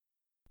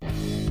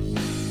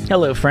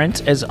Hello,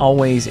 friends. As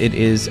always, it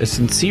is a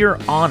sincere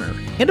honor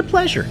and a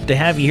pleasure to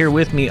have you here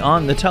with me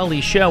on The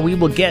Tully Show. We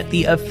will get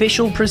the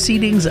official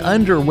proceedings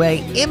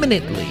underway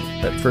imminently.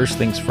 But first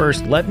things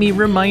first, let me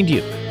remind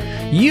you,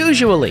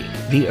 usually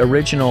the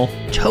original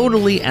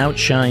totally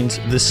outshines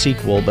the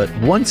sequel, but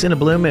once in a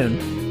blue moon,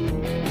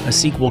 a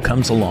sequel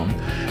comes along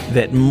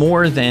that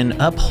more than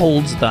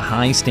upholds the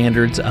high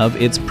standards of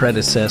its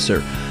predecessor.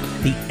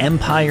 The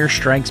Empire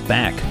Strikes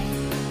Back.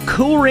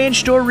 Cool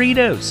Ranch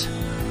Doritos.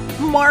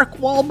 Mark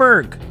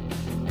Wahlberg.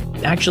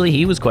 Actually,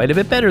 he was quite a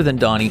bit better than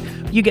Donnie.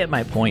 You get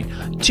my point.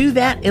 To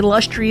that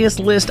illustrious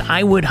list,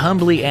 I would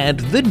humbly add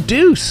The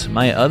Deuce,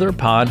 my other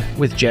pod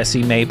with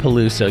Jessie Mae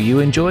Peluso. You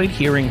enjoyed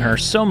hearing her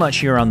so much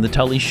here on The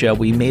Tully Show,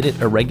 we made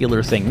it a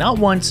regular thing. Not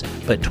once,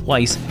 but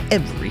twice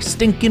every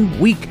stinking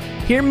week.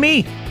 Hear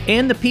me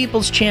and the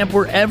People's Champ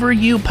wherever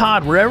you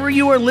pod. Wherever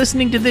you are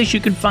listening to this,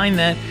 you can find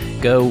that.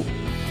 Go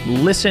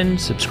listen,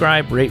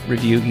 subscribe, rate,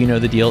 review, you know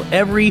the deal.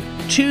 Every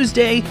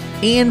Tuesday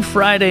and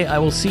Friday, I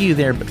will see you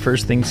there. But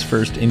first things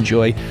first,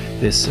 enjoy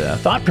this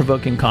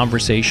thought-provoking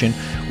conversation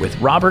with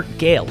Robert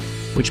Gehl,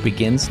 which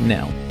begins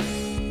now.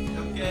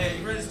 Okay,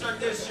 you ready to start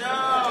this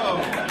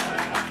show?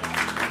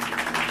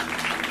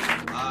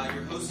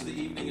 Your host of the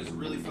evening is a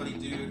really funny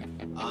dude.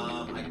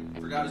 I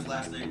forgot his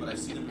last name, but I've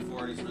seen him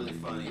before, and he's really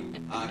funny.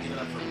 Give it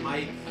up for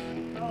Mike.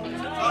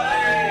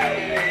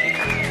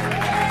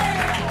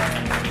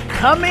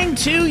 Coming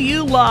to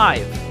you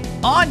live,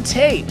 on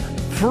tape,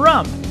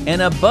 from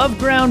an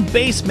above-ground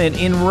basement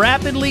in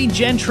rapidly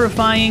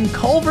gentrifying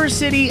Culver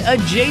City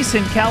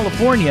adjacent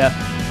California,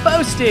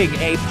 boasting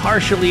a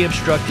partially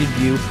obstructed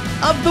view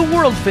of the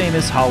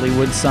world-famous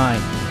Hollywood sign.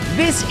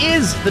 This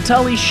is The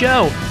Tully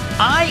Show.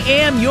 I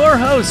am your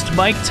host,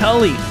 Mike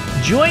Tully.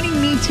 Joining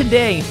me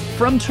today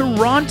from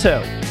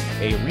Toronto,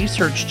 a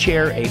research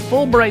chair, a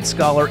Fulbright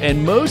scholar,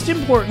 and most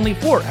importantly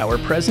for our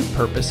present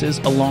purposes,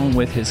 along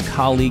with his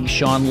colleague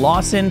Sean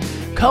Lawson,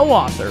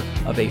 co-author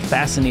of a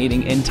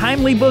fascinating and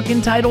timely book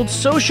entitled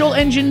Social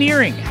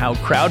Engineering: How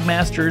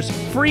Crowdmasters,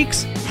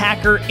 Phreaks,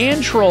 Hacker,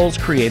 and Trolls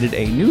Created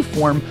a New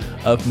Form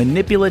of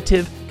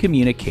Manipulative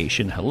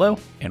Communication. Hello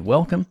and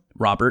welcome,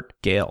 Robert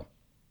Gehl.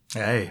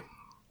 Hey.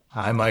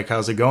 Hi, Mike.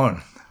 How's it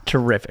going?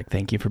 Terrific.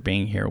 Thank you for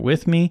being here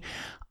with me.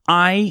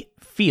 I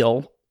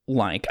feel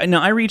like,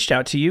 now I reached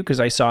out to you because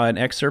I saw an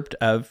excerpt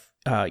of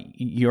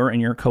your and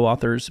your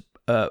co-author's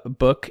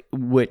book,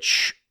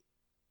 which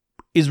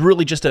is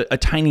really just a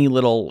tiny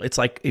little, it's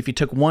like if you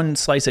took one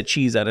slice of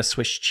cheese out of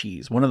Swiss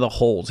cheese, one of the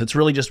holes, it's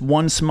really just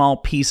one small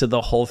piece of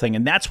the whole thing.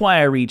 And that's why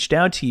I reached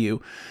out to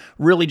you,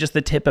 really just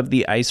the tip of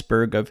the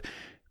iceberg of,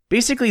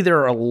 basically there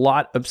are a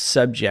lot of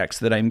subjects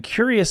that I'm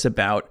curious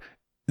about,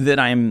 that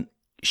I'm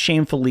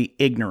shamefully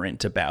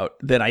ignorant about,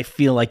 that I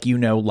feel like you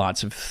know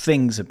lots of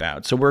things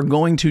about. So we're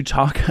going to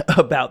talk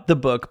about the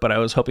book, but I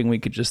was hoping we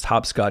could just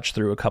hopscotch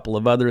through a couple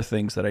of other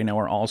things that I know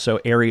are also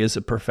areas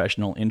of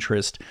professional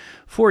interest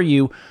for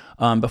you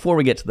before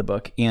we get to the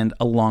book and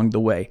along the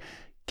way.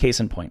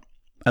 Case in point,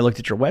 I looked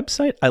at your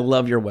website. I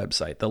love your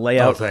website. The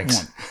layout. Oh,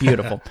 thanks.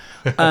 Beautiful.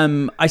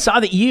 I saw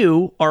that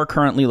you are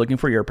currently looking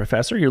for, you're a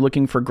professor, you're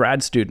looking for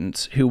grad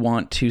students who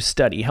want to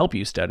help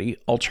you study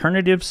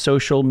alternative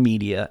social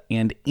media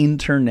and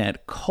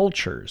internet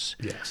cultures.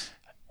 Yes.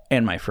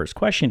 And my first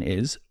question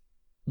is,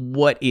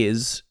 what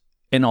is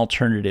an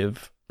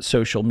alternative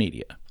social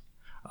media?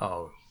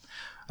 Oh,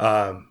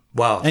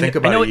 wow. Think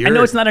about it. I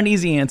know it's not an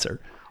easy answer.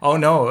 Oh,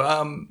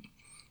 no.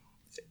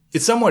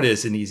 It somewhat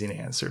is an easy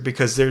answer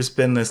because there's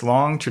been this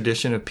long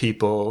tradition of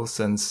people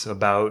since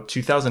about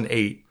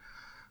 2008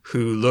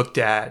 who looked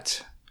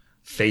at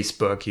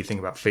Facebook. You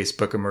think about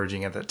Facebook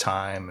emerging at that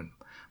time, and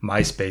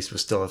MySpace was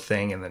still a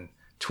thing, and then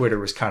Twitter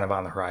was kind of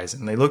on the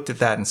horizon. They looked at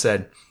that and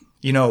said,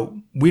 you know,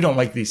 we don't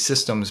like these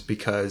systems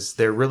because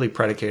they're really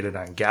predicated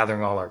on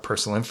gathering all our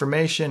personal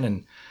information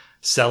and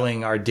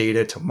selling our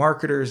data to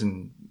marketers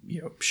and,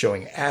 you know,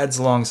 showing ads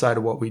alongside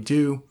of what we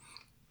do.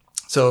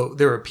 So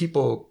there are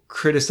people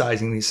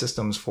criticizing these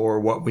systems for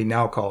what we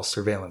now call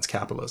surveillance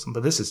capitalism.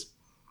 But this is,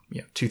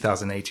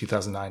 2008,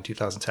 2009,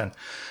 2010.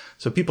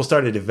 So people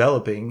started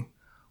developing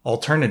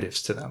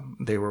alternatives to them.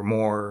 They were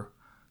more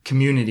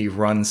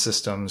community-run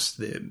systems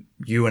that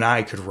you and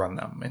I could run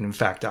them. And in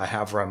fact, I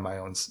have run my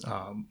own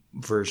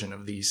version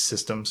of these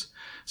systems.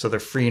 So they're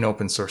free and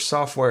open source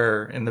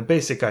software. And the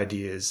basic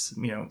idea is,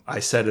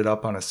 I set it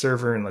up on a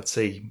server, and let's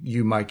say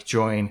you, Mike,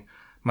 join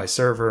my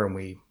server, and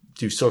we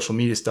do social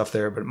media stuff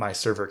there, but my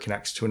server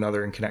connects to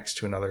another and connects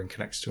to another and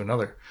connects to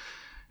another.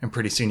 And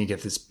pretty soon you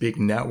get this big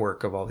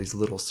network of all these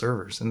little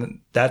servers. And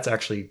then that's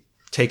actually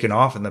taken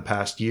off in the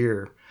past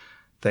year,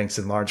 thanks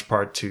in large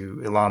part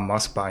to Elon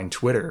Musk buying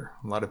Twitter.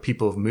 A lot of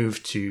people have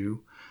moved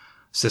to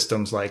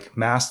systems like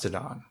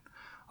Mastodon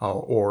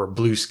or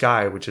Blue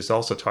Sky, which is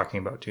also talking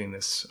about doing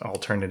this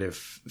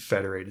alternative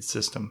federated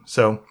system.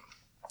 So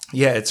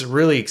yeah, it's a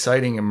really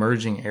exciting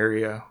emerging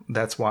area.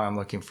 That's why I'm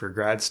looking for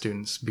grad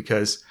students,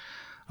 because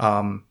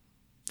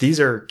these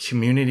are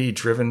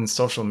community-driven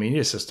social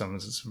media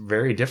systems. It's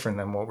very different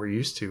than what we're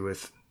used to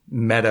with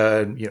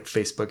Meta,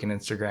 Facebook and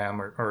Instagram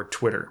or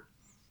Twitter.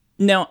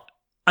 Now,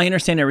 I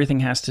understand everything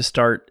has to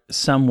start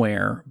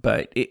somewhere,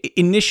 but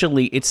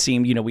initially it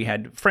seemed, we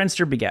had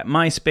Friendster begat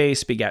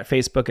MySpace, begat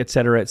Facebook, et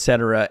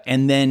cetera,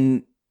 and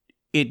then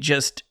it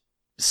just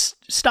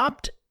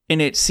stopped,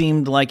 and it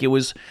seemed like it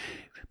was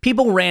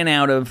people ran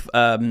out of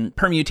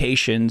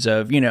permutations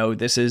of,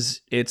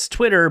 it's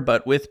Twitter,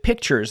 but with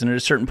pictures, and at a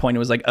certain point it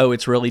was like, oh,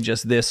 it's really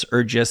just this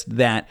or just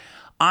that.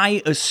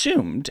 I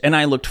assumed, and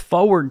I looked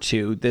forward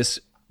to this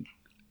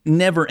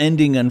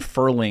never-ending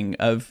unfurling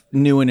of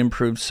new and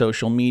improved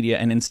social media,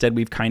 and instead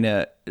we've kind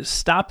of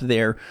stopped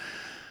there.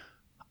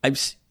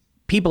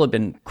 People have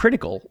been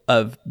critical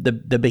of the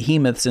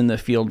behemoths in the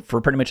field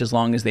for pretty much as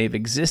long as they've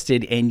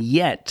existed, and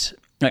yet,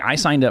 like, I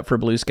signed up for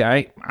Blue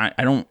Sky.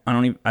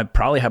 I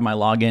probably have my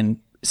login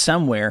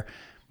somewhere.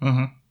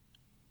 Mm-hmm.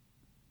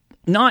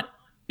 Not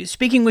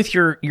speaking with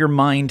your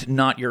mind,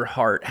 not your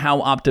heart.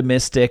 How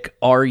optimistic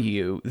are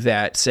you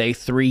that, say,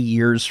 3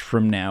 years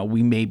from now,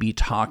 we may be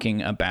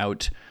talking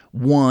about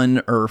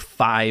 1 or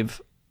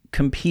 5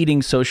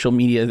 competing social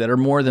media that are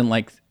more than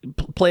like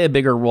play a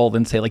bigger role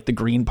than, say, like the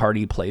Green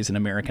Party plays in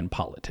American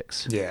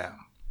politics? Yeah.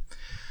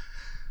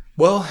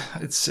 Well,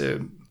 it's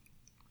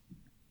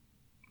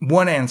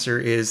one answer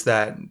is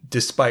that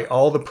despite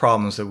all the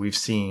problems that we've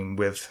seen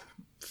with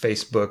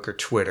Facebook or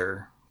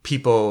Twitter,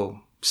 people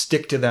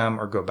stick to them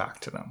or go back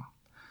to them.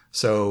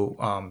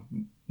 So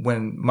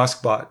when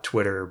Musk bought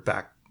Twitter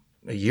back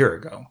a year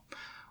ago,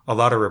 a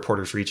lot of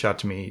reporters reached out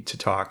to me to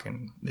talk,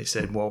 and they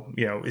said, well,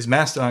 is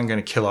Mastodon going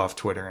to kill off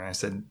Twitter? And I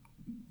said,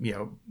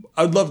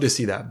 I'd love to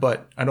see that,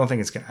 but I don't think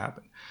it's going to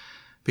happen.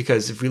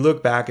 Because if we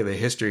look back at the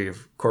history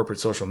of corporate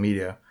social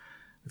media,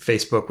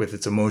 Facebook with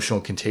its emotional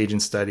contagion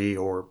study,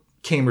 or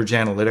Cambridge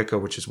Analytica,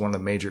 which is one of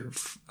the major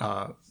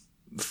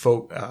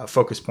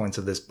focus points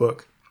of this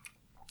book,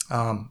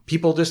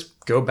 people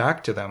just go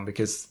back to them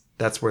because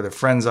that's where their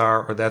friends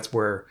are, or that's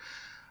where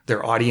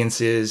their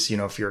audience is.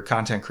 If you're a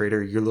content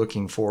creator, you're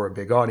looking for a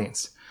big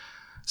audience.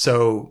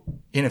 So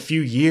in a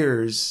few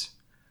years,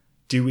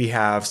 do we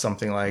have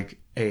something like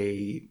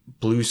a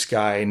Blue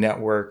Sky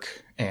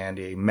network and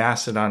a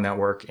Mastodon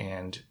network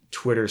and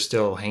Twitter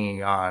still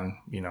hanging on,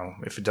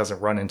 if it doesn't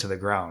run into the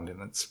ground?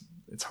 And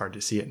it's hard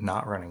to see it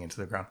not running into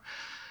the ground.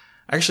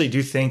 I actually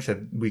do think that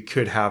we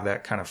could have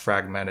that kind of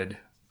fragmented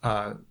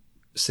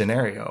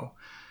scenario.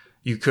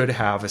 You could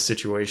have a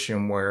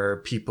situation where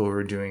people who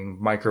are doing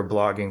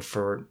microblogging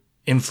for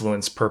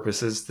influence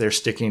purposes, they're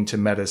sticking to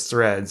Meta's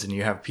threads, and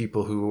you have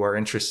people who are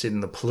interested in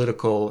the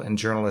political and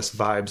journalist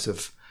vibes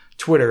of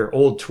Twitter,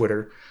 old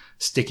Twitter,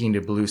 sticking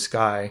to Blue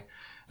Sky.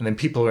 And then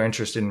people are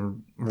interested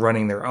in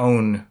running their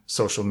own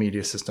social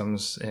media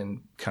systems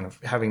and kind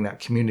of having that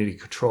community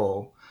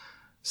control,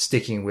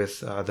 sticking with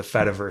the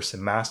Fediverse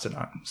and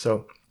Mastodon.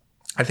 So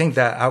I think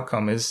that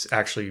outcome is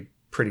actually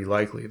pretty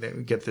likely that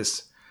we get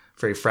this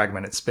very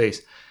fragmented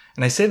space.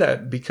 And I say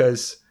that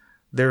because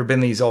there have been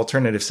these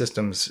alternative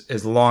systems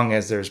as long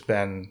as there's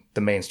been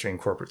the mainstream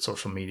corporate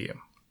social media.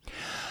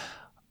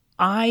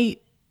 I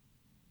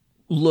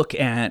look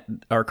at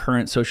our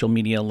current social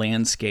media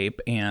landscape,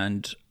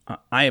 and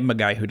I am a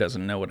guy who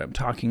doesn't know what I'm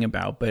talking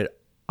about,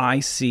 but I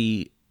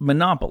see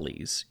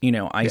monopolies.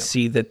 I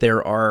see that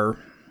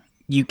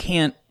you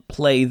can't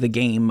play the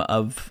game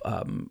of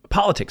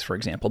politics, for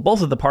example.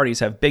 Both of the parties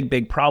have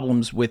big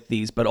problems with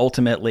these, but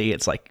ultimately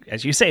it's like,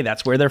 as you say,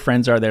 that's where their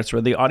friends are, that's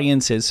where the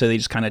audience is, so they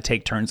just kind of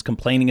take turns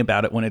complaining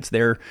about it when it's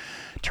their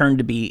turn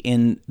to be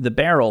in the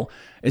barrel.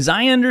 As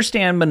I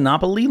understand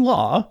monopoly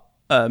law,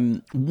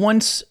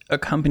 once a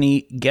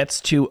company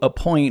gets to a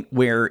point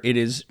where it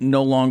is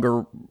no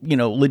longer,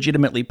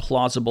 legitimately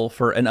plausible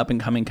for an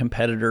up-and-coming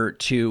competitor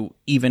to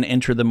even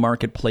enter the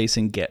marketplace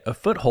and get a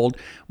foothold,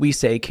 we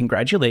say,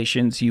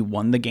 congratulations, you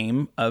won the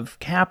game of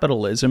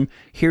capitalism.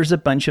 Here's a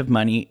bunch of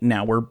money.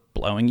 Now we're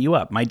blowing you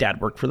up. My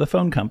dad worked for the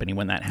phone company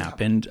when that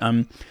happened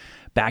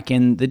back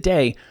in the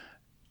day.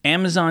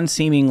 Amazon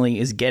seemingly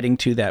is getting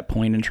to that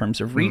point in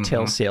terms of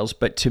retail sales,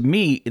 but to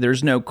me,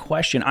 there's no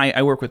question.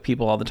 I work with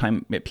people all the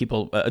time,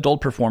 adult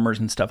performers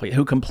and stuff like that,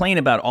 who complain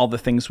about all the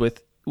things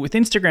with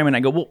Instagram, and I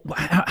go, well,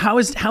 how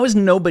has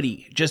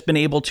nobody just been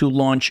able to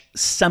launch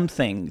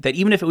something that,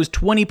 even if it was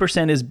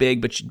 20% as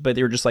big, but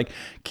they were just like,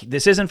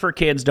 this isn't for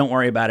kids, don't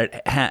worry about it,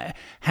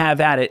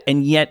 have at it,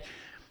 and yet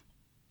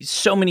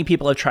so many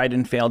people have tried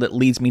and failed. It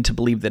leads me to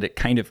believe that it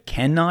kind of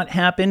cannot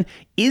happen.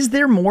 Is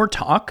there more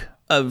talk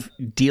of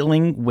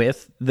dealing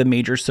with the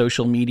major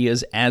social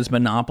medias as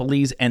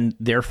monopolies and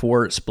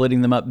therefore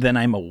splitting them up than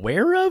I'm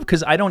aware of?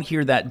 Because I don't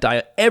hear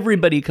that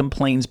everybody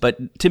complains,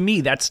 but to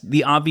me, that's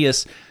the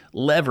obvious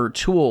lever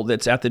tool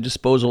that's at the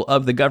disposal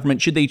of the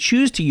government should they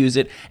choose to use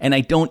it, and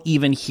I don't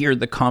even hear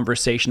the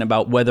conversation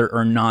about whether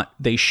or not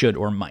they should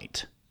or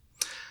might.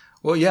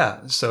 Well,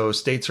 yeah. So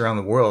states around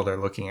the world are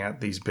looking at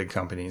these big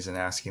companies and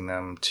asking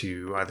them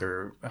to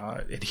either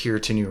adhere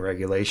to new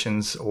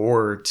regulations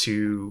or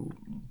to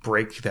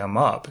break them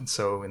up. And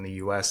so in the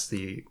U.S.,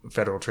 the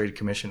Federal Trade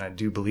Commission, I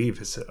do believe,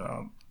 has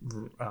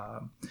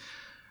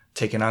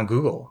taken on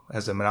Google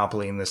as a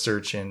monopoly in the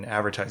search and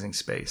advertising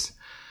space.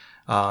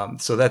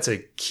 So that's a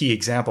key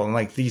example. And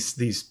like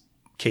these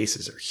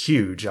cases are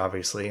huge,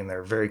 obviously, and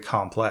they're very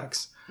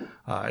complex,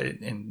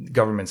 and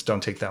governments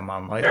don't take them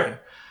on lightly.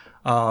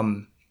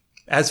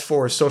 As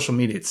for social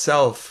media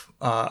itself,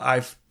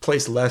 I've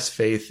placed less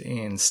faith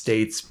in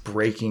states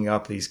breaking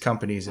up these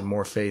companies and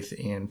more faith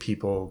in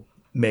people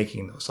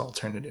making those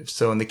alternatives.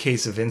 So in the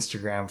case of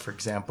Instagram, for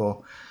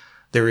example,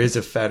 there is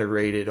a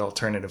federated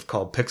alternative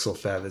called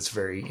PixelFed that's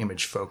very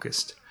image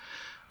focused.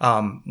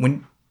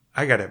 When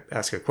I got to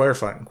ask a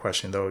clarifying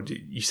question though,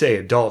 you say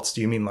adults, do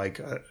you mean like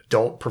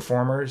adult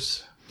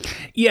performers?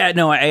 Yeah,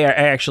 no, I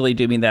actually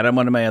do mean that. On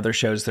one of my other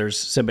shows, there's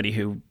somebody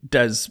who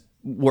does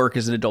work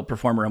as an adult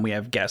performer, and we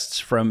have guests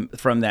from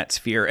that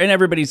sphere. And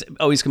everybody's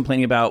always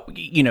complaining about,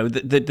 you know,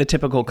 the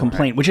typical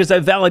complaint, which is a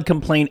valid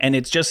complaint, and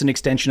it's just an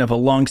extension of a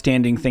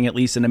longstanding thing, at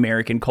least in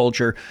American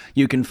culture.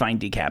 You can find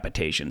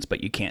decapitations,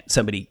 but you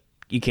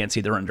can't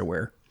see their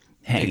underwear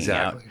hanging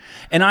out.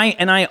 And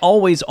I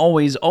always,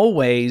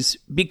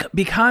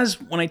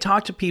 because when I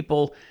talk to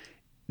people,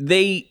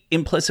 they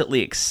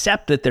implicitly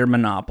accept that they're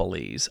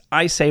monopolies.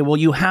 I say, well,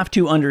 you have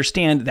to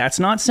understand that's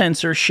not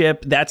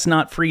censorship. That's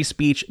not free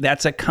speech.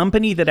 That's a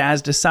company that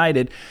has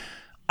decided.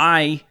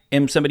 I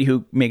am somebody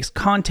who makes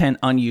content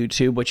on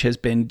YouTube, which has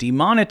been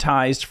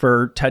demonetized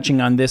for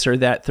touching on this or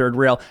that third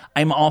rail.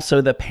 I'm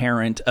also the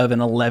parent of an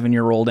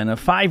 11-year-old and a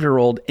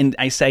 5-year-old. And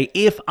I say,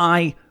 if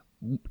I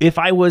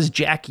was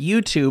Jack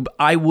YouTube,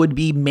 I would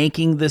be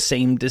making the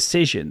same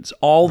decisions.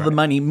 The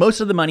money, most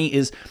of the money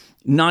is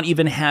not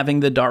even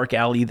having the dark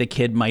alley the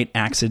kid might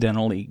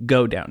accidentally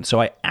go down.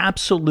 So I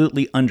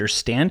absolutely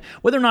understand,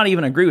 whether or not I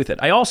even agree with it.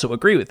 I also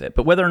agree with it,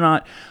 but whether or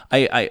not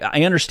I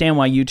understand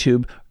why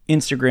YouTube,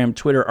 Instagram,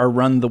 Twitter are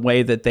run the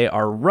way that they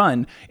are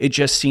run. It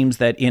just seems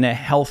that in a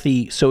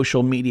healthy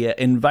social media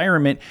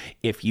environment,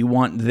 if you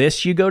want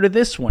this, you go to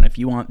this one. If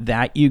you want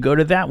that, you go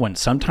to that one.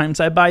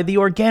 Sometimes I buy the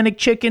organic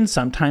chicken.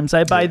 Sometimes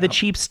I buy the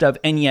cheap stuff.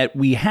 And yet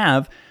we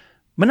have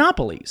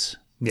monopolies.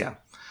 Yeah.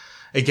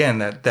 Again,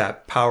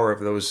 that power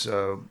of those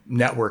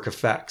network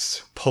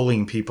effects,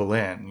 pulling people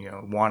in, you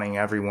know, wanting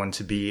everyone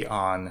to be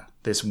on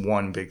this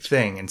one big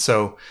thing. And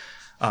so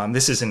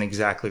this isn't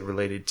exactly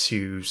related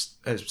to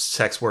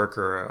sex work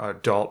or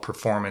adult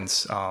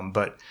performance,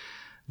 but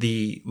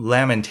the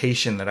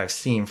lamentation that I've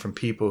seen from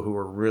people who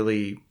are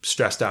really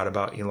stressed out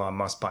about Elon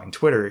Musk buying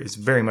Twitter is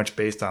very much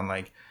based on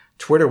like,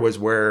 Twitter was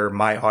where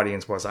my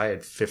audience was. I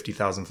had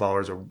 50,000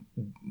 followers or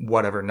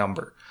whatever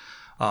number.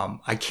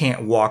 I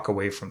can't walk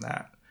away from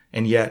that.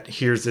 And yet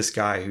here's this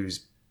guy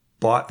who's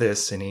bought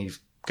this and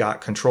he's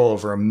got control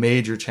over a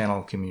major channel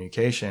of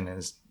communication and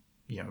is,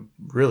 you know,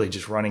 really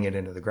just running it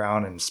into the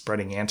ground and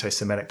spreading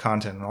anti-Semitic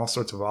content and all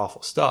sorts of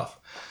awful stuff.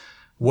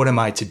 What am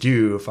I to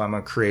do if I'm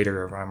a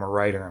creator, if I'm a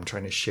writer, I'm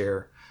trying to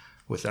share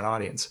with an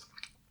audience?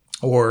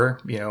 Or,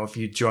 you know, if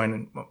you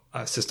join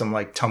a system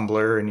like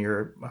Tumblr and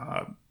you're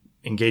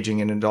engaging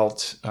in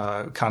adult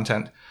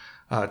content,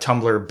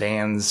 Tumblr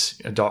bans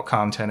adult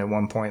content at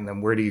one point, and then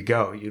where do you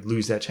go? You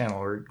lose that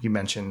channel. Or you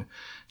mentioned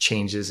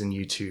changes in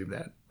YouTube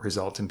that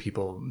result in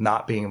people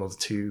not being able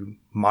to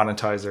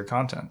monetize their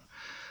content.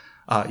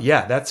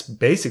 That's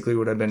basically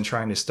what I've been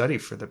trying to study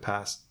for the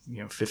past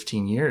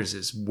 15 years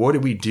is what do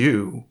we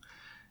do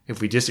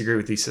if we disagree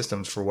with these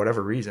systems for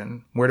whatever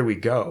reason? Where do we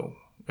go?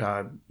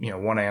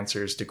 One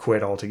answer is to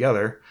quit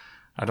altogether.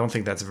 I don't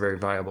think that's a very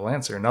viable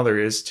answer. Another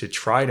is to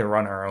try to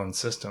run our own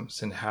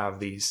systems and have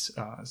these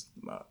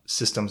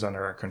systems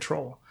under our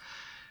control.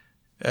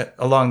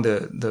 Along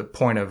the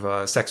point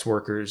of sex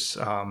workers,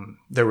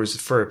 there was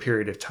for a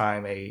period of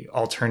time a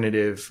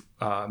alternative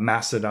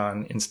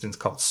Mastodon instance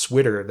called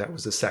Twitter that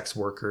was a sex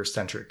worker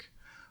centric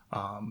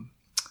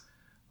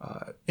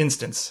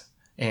instance.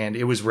 And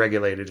it was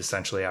regulated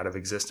essentially out of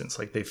existence.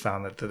 Like they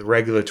found that the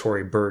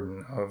regulatory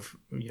burden of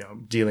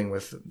dealing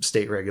with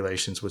state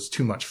regulations was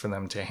too much for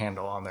them to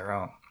handle on their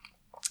own.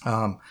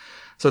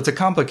 So it's a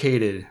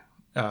complicated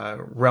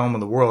realm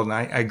of the world. And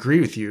I agree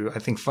with you. I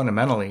think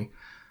fundamentally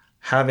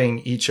having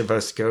each of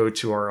us go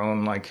to our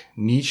own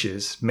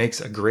niches makes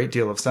a great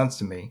deal of sense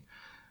to me.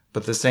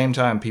 But at the same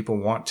time, people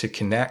want to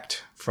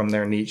connect from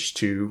their niche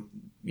to,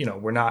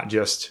 we're not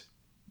just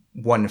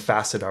one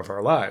facet of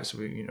our lives.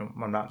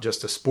 I'm not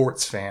just a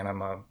sports fan.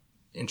 I'm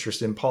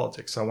interested in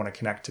politics. So I want to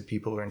connect to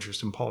people who are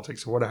interested in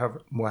politics or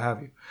what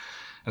have you.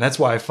 And that's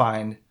why I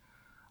find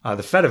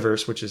the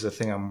Fediverse, which is a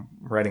thing I'm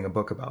writing a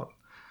book about,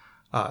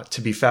 to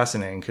be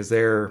fascinating because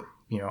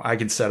I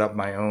could set up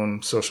my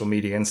own social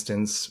media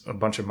instance. A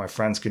bunch of my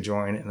friends could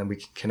join and then we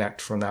can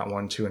connect from that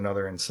one to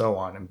another and so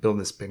on and build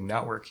this big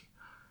network.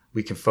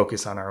 We can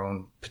focus on our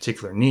own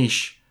particular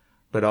niche,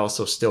 but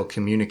also still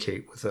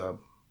communicate with a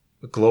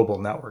global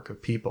network of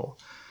people.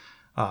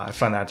 I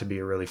find that to be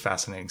a really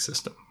fascinating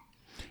system.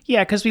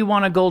 Yeah, because we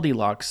want a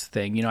Goldilocks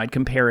thing. I'd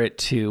compare it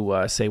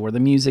to, say, where the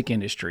music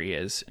industry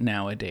is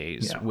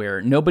nowadays,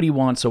 where nobody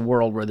wants a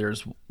world where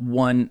there's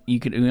one,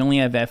 you only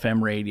have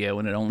FM radio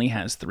and it only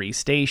has 3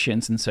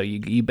 stations. And so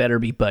you better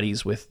be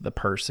buddies with the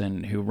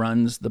person who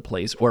runs the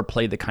place or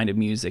play the kind of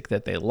music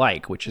that they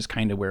like, which is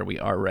kind of where we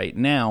are right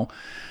now.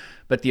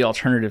 But the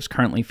alternatives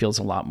currently feels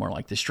a lot more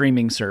like the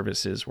streaming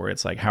services, where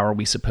it's like, how are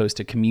we supposed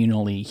to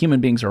communally? Human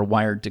beings are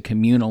wired to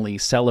communally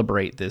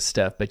celebrate this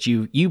stuff. But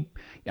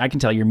I can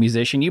tell you're a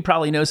musician. You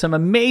probably know some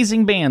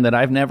amazing band that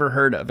I've never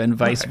heard of, and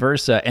vice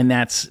versa. And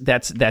that's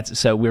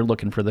so we're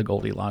looking for the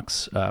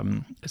Goldilocks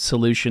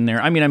solution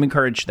there. I mean, I'm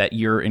encouraged that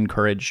you're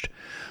encouraged,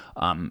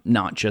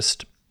 not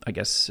just, I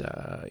guess,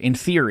 in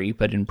theory,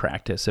 but in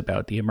practice,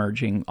 about the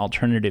emerging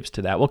alternatives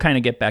to that. We'll kind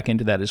of get back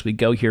into that as we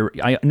go here.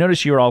 I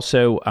noticed you're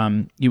also,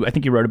 I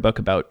think you wrote a book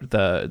about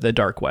the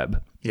dark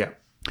web. Yeah.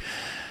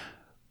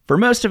 For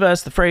most of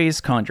us, the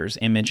phrase conjures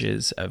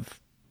images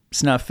of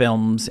snuff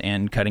films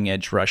and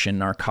cutting-edge Russian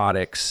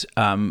narcotics.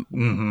 I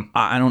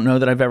don't know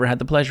that I've ever had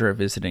the pleasure of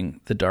visiting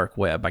the dark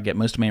web. I get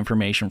most of my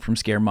information from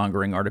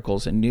scaremongering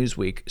articles in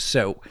Newsweek.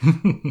 So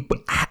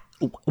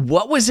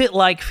what was it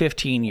like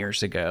 15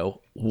 years ago?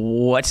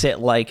 What's it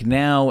like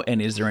now?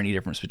 And is there any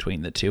difference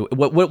between the two?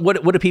 What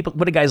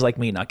do guys like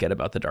me not get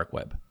about the dark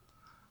web?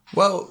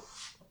 Well,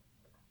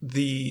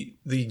 the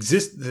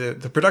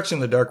production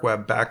of the dark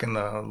web back in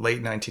the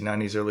late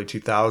 1990s, early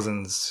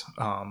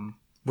 2000s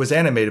was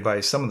animated by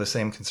some of the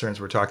same concerns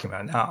we're talking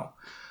about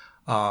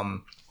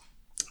now.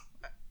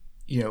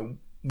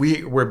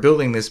 We're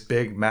building this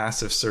big,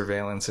 massive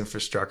surveillance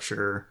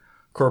infrastructure.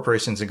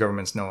 Corporations and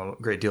governments know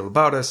a great deal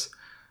about us.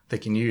 They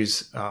can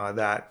use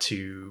that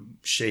to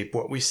shape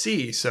what we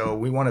see. So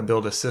we want to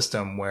build a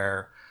system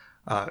where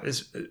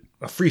is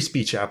a free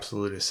speech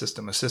absolutist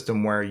system, a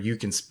system where you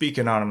can speak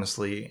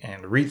anonymously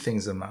and read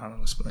things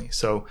anonymously.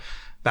 So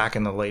back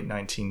in the late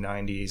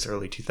 1990s,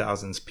 early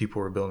 2000s,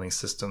 people were building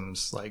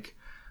systems like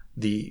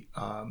the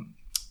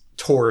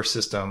Tor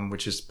system,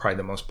 which is probably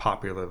the most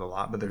popular of the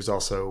lot, but there's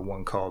also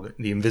one called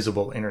the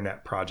Invisible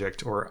Internet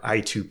Project, or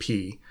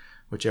I2P,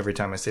 which every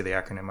time I say the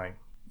acronym, I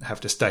have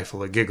to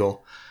stifle a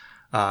giggle.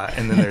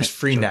 And then there's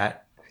Freenet.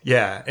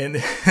 Yeah.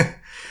 And,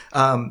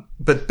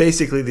 but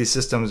basically these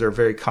systems are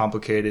very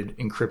complicated,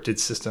 encrypted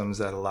systems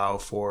that allow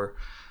for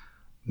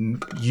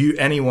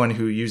anyone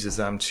who uses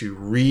them to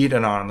read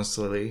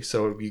anonymously.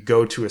 So if you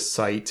go to a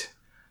site,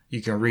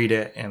 you can read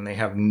it and they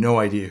have no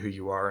idea who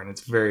you are. And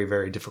it's very,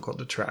 very difficult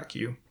to track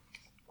you.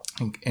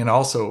 And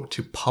also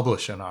to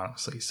publish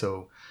anonymously.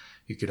 So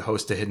you could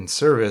host a hidden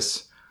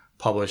service,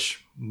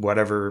 publish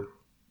whatever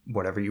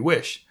you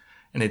wish.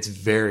 And it's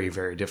very,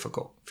 very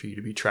difficult for you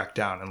to be tracked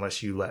down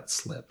unless you let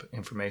slip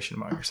information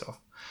about yourself.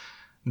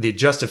 The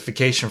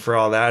justification for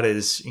all that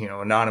is,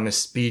 anonymous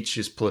speech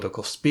is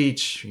political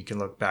speech. You can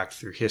look back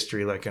through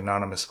history, like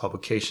anonymous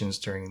publications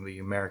during the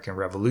American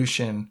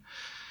Revolution.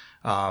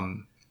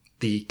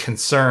 The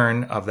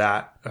concern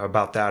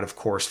about that, of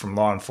course, from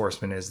law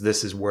enforcement is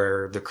this is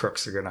where the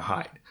crooks are going to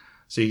hide.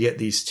 So you get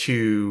these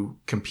two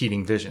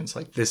competing visions.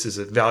 Like, this is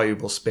a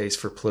valuable space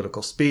for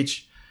political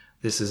speech.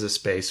 This is a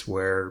space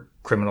where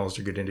criminals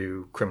are going to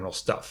do criminal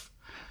stuff.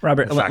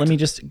 Robert, let me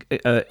just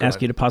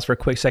ask you to pause for a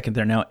quick second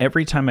there. Now,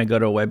 every time I go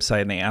to a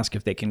website and they ask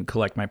if they can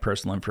collect my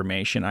personal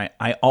information,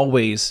 I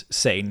always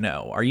say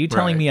no. Are you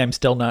telling me I'm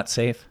still not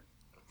safe?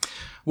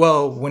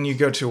 Well, when you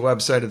go to a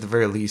website, at the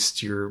very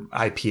least, your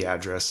IP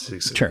address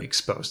is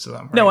exposed to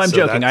them. Right? No, I'm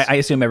joking. I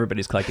assume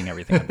everybody's collecting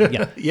everything.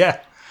 Yeah.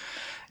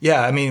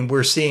 Yeah. I mean,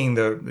 we're seeing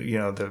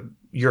the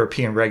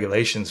European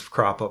regulations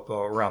crop up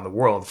all around the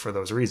world for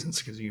those reasons,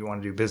 because you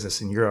want to do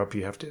business in Europe,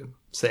 you have to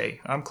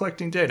say, I'm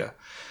collecting data.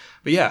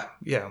 But yeah,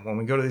 when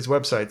we go to these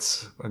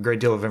websites, a great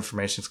deal of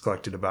information is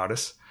collected about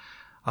us.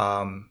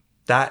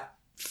 That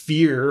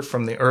fear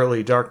from the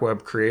early dark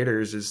web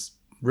creators has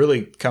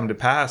really come to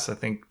pass, I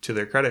think, to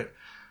their credit.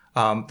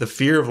 The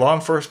fear of law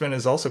enforcement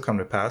has also come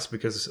to pass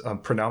because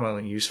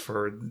predominantly use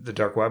for the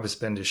dark web has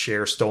been to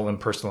share stolen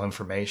personal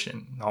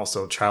information,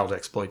 also child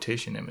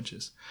exploitation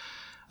images.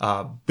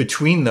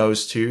 Between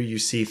those two, you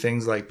see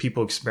things like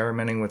people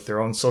experimenting with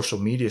their own social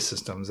media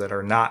systems that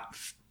are not,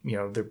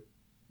 they're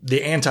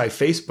the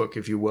anti-Facebook,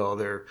 if you will.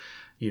 They're,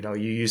 you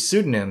use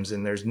pseudonyms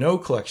and there's no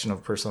collection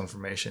of personal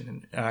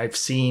information. And I've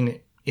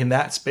seen in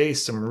that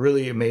space some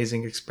really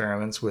amazing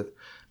experiments with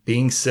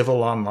being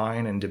civil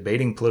online and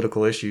debating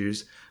political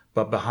issues,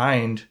 but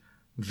behind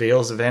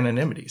veils of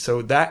anonymity.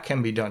 So that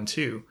can be done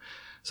too.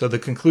 So the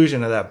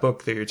conclusion of that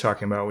book that you're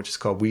talking about, which is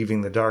called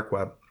Weaving the Dark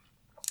Web,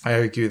 I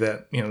argue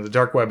that, the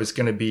dark web is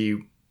going to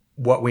be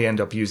what we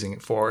end up using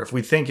it for. If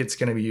we think it's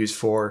going to be used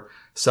for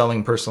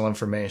selling personal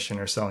information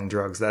or selling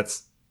drugs,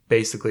 that's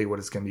basically what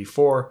it's going to be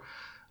for.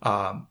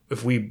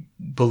 If we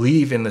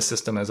believe in the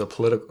system as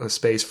a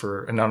space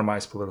for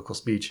anonymized political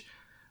speech,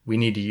 we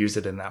need to use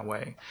it in that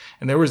way.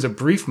 And there was a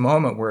brief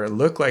moment where it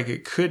looked like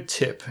it could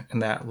tip in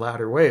that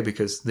latter way,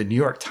 because the New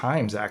York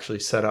Times actually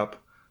set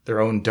up their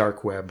own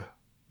dark web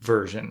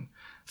version.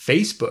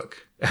 Facebook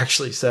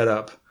actually set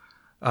up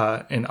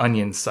an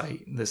Onion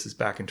site. This is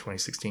back in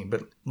 2016.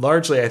 But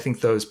largely, I think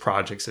those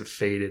projects have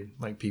faded.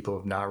 Like, people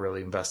have not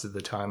really invested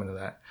the time into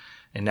that.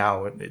 And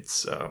now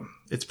it's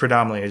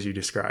predominantly, as you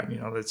described,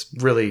 it's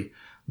really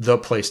the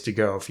place to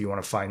go if you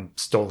want to find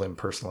stolen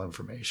personal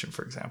information,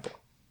 for example.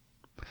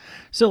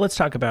 So let's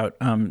talk about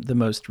the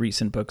most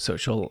recent book,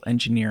 Social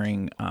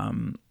Engineering.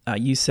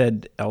 You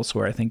said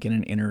elsewhere, I think in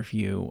an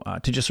interview,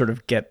 to just sort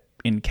of get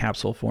in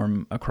capsule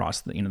form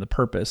across the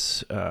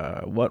purpose.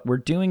 What we're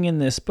doing in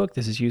this book,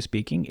 this is you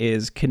speaking,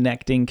 is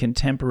connecting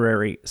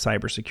contemporary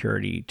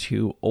cybersecurity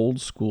to old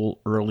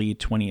school early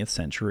 20th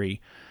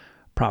century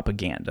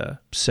propaganda.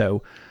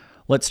 So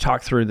let's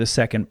talk through the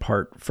second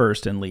part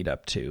first and lead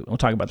up to, we'll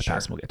talk about the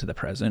past and we'll get to the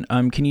present.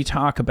 Can you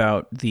talk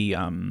about the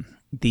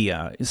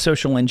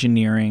social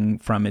engineering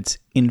from its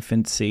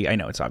infancy? I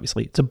know it's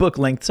a book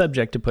length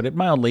subject, to put it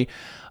mildly.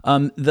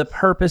 The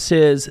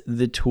purposes,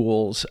 the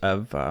tools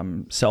of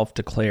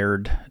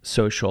self-declared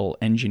social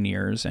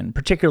engineers, and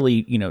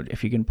particularly,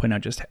 if you can point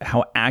out just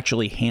how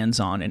actually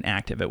hands-on and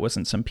active it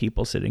wasn't some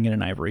people sitting in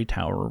an ivory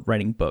tower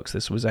writing books.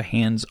 This was a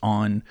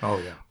hands-on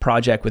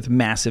project with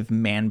massive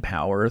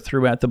manpower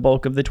throughout the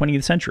bulk of the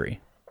 20th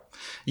century.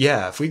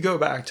 Yeah, if we go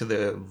back to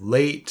the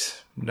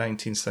late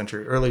 19th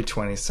century, early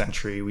 20th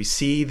century, we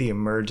see the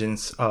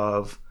emergence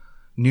of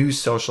new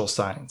social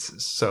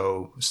sciences.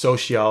 So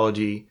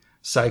sociology,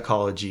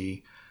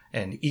 psychology,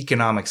 and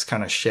economics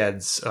kind of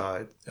sheds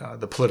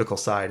the political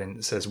side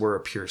and says we're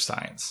a pure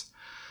science.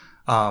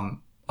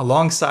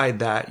 Alongside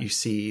that, you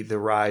see the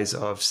rise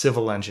of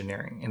civil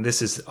engineering, and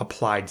this is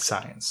applied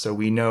science. So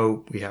we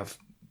know we have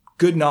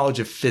good knowledge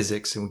of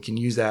physics, and we can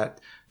use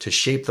that to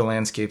shape the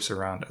landscapes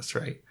around us,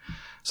 right?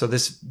 So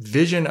this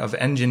vision of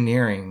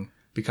engineering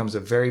becomes a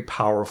very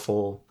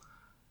powerful,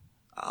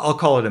 I'll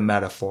call it a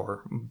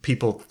metaphor.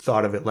 People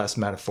thought of it less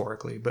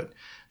metaphorically, but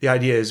the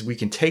idea is we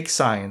can take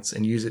science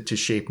and use it to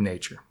shape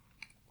nature.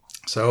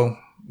 So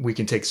we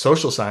can take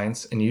social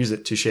science and use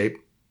it to shape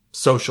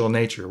social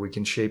nature. We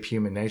can shape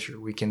human nature.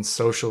 We can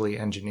socially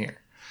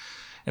engineer.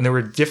 And there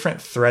were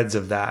different threads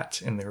of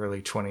that in the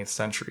early 20th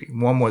century.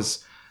 One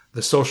was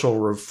the social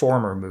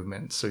reformer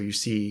movement. So you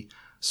see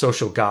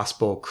social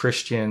gospel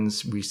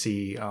Christians. We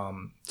see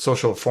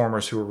social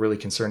reformers who are really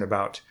concerned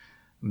about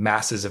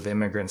masses of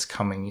immigrants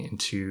coming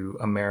into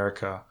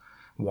America,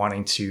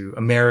 wanting to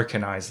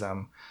Americanize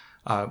them.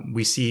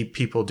 We see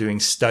people doing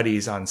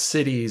studies on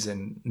cities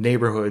and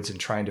neighborhoods and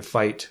trying to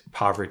fight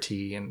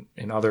poverty and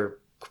other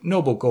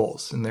noble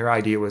goals. And their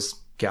idea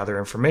was gather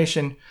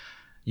information,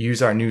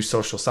 use our new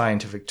social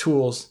scientific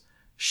tools,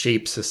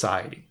 shape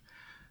society.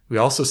 We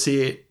also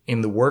see it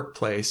in the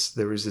workplace.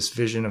 There was this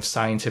vision of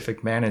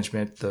scientific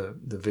management, the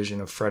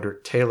vision of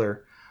Frederick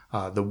Taylor,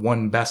 the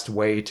one best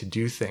way to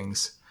do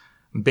things.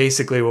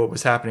 Basically, what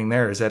was happening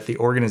there is at the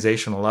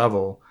organizational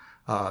level,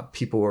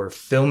 people were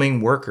filming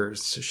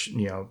workers,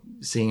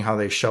 seeing how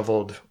they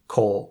shoveled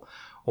coal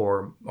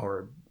or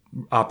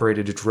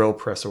operated a drill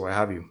press or what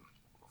have you.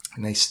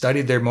 And they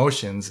studied their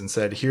motions and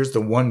said, here's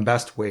the one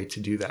best way to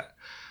do that.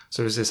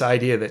 So there's this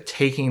idea that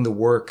taking the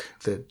work,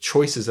 the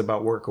choices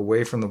about work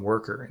away from the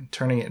worker and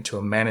turning it into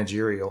a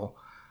managerial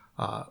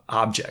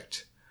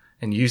object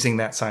and using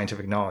that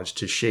scientific knowledge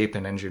to shape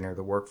and engineer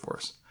the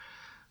workforce.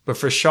 But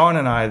for Sean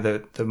and I,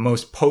 the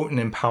most potent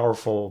and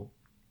powerful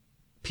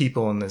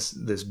people in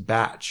this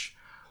batch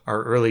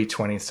are early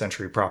 20th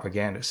century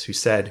propagandists who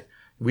said,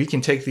 we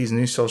can take these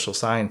new social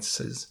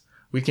sciences,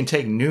 we can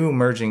take new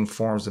emerging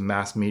forms of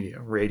mass media,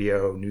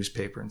 radio,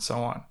 newspaper, and so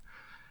on,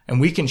 and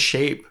we can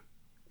shape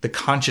the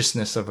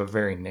consciousness of a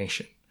very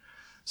nation.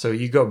 So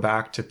you go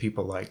back to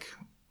people like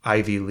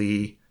Ivy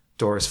Lee,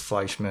 Doris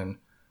Fleischman,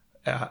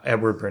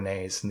 Edward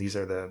Bernays, and these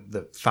are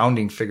the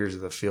founding figures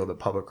of the field of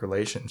public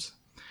relations.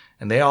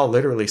 And they all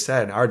literally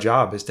said, our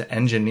job is to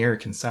engineer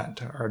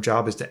consent. Our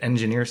job is to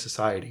engineer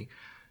society,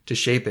 to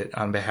shape it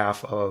on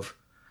behalf of,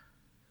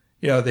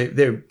 they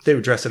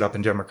would dress it up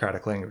in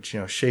democratic language,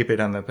 shape it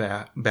on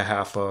the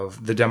behalf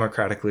of the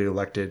democratically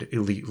elected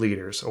elite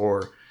leaders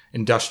or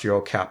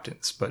industrial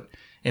captains. But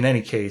in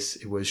any case,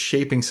 it was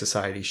shaping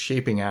society,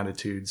 shaping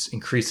attitudes,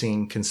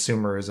 increasing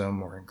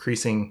consumerism or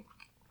increasing,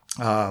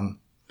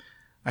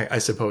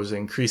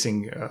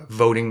 increasing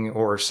voting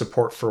or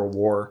support for a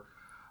war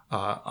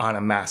on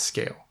a mass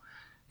scale.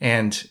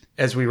 And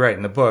as we write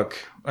in the book,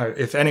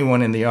 if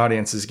anyone in the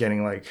audience is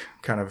getting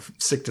kind of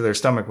sick to their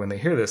stomach when they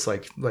hear this,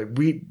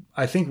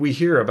 I think we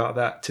hear about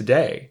that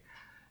today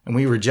and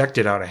we reject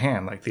it out of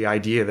hand. Like the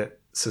idea that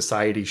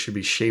society should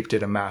be shaped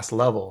at a mass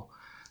level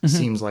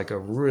seems like a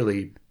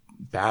really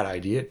bad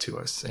idea to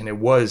us. And it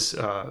was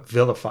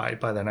vilified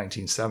by the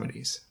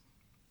 1970s.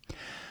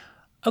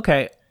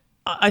 Okay.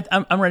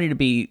 I'm ready to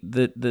be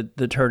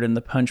the turd in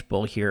the punch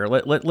bowl here.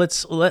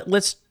 Let's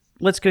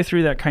go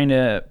through that kind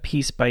of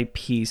piece by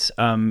piece.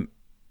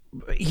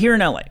 Here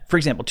in LA, for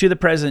example, to the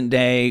present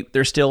day,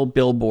 there's still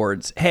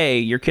billboards. Hey,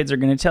 your kids are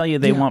going to tell you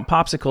they want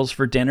popsicles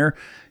for dinner.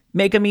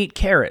 Make them eat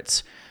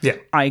carrots. Yeah.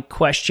 I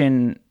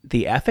question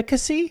the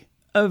efficacy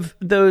of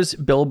those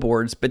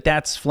billboards, but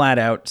that's flat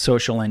out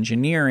social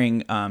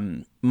engineering.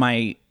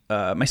 My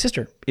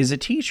sister is a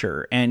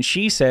teacher, and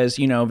she says,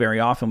 very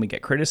often we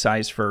get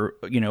criticized for,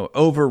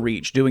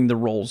 overreach, doing the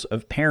roles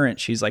of parent.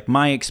 She's like,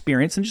 my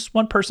experience, and just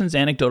one person's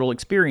anecdotal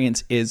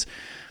experience is,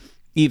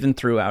 even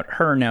throughout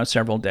her now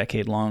several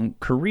decade-long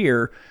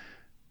career,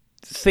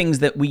 things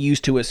that we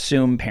used to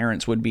assume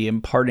parents would be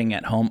imparting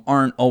at home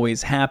aren't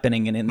always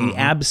happening. And in the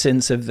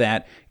absence of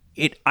that,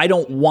 I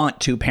don't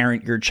want to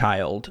parent your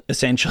child.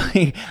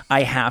 Essentially,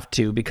 I have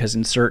to, because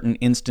in certain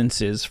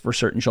instances for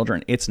certain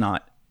children, it's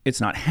not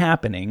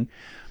happening.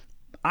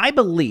 I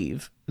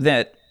believe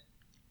that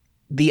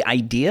the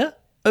idea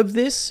of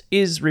this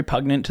is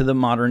repugnant to the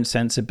modern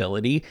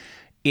sensibility.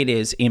 It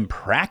is, in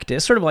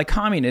practice, sort of like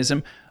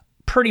communism,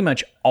 pretty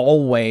much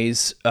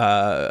always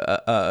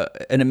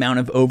an amount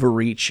of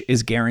overreach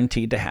is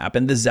guaranteed to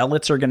happen. The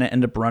zealots are going to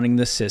end up running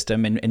the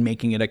system and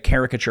making it a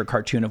caricature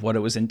cartoon of what it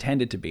was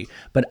intended to be.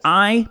 But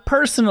I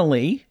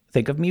personally,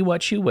 think of me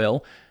what you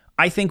will,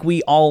 I think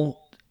we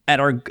all at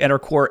our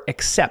core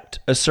accept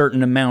a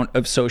certain amount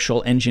of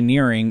social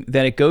engineering,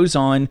 that it goes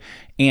on,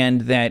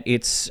 and that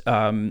it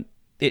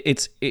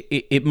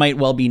might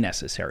well be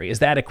necessary. Is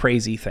that a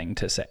crazy thing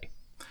to say?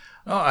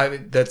 Oh,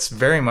 that's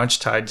very much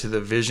tied to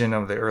the vision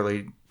of the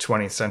early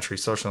 20th century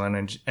social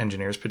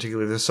engineers,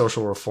 particularly the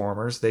social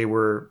reformers. They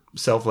were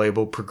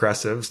self-labeled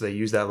progressives. They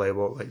used that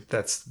label. Like,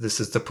 this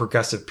is the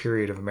progressive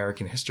period of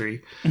American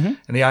history. And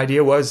the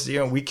idea was,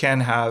 we can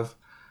have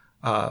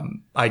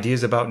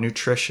ideas about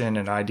nutrition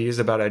and ideas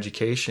about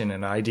education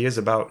and ideas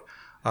about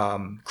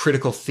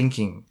critical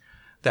thinking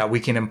that we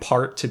can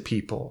impart to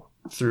people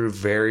through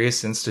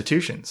various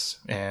institutions.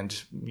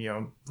 And,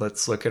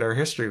 let's look at our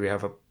history. We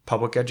have a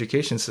public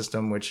education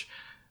system, which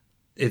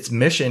its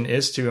mission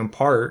is to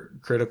impart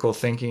critical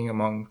thinking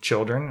among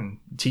children and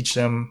teach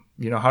them,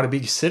 how to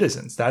be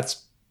citizens.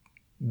 That's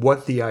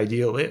what the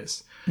ideal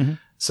is.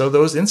 So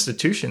those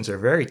institutions are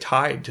very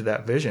tied to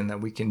that vision,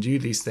 that we can do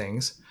these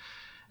things.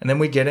 And then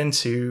we get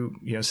into,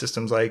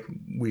 systems like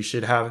we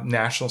should have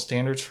national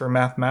standards for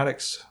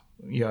mathematics,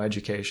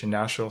 education,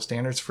 national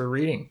standards for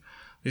reading.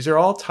 These are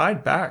all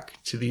tied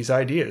back to these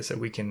ideas that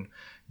we can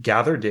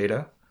gather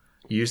data,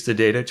 use the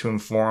data to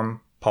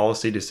inform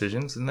policy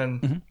decisions, and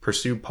then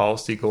pursue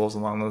policy goals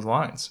along those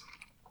lines.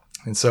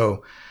 And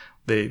so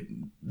the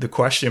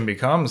question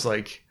becomes,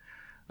 like,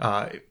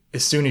 as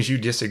soon as you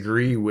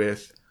disagree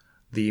with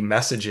the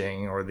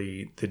messaging or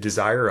the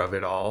desire of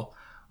it all,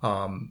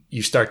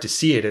 you start to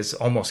see it as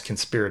almost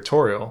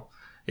conspiratorial.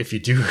 If you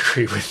do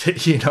agree with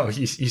it,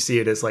 you see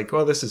it as like,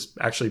 well, this is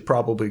actually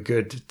probably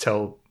good to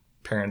tell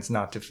parents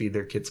not to feed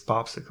their kids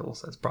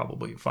popsicles. That's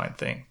probably a fine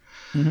thing.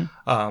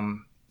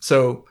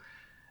 So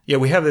yeah,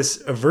 we have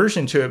this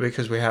aversion to it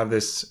because we have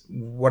this,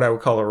 what I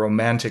would call a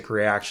romantic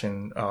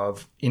reaction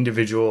of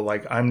individual,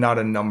 like, I'm not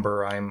a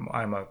number, I'm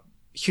a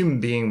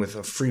human being with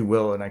a free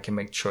will and I can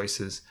make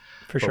choices.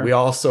 But we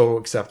also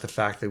accept the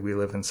fact that we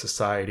live in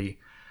society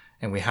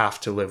and we have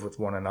to live with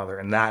one another.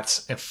 And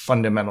that's a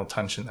fundamental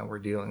tension that we're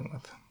dealing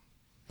with.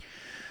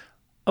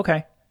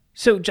 Okay.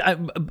 So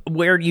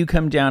where do you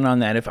come down on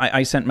that? If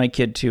I sent my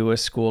kid to a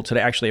school today,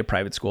 actually a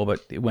private school,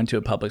 but it went to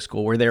a public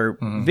school, where they're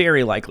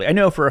very likely, I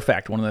know for a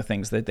fact, one of the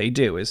things that they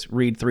do is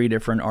read 3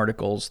 different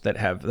articles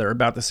they're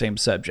about the same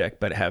subject,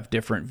 but have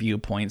different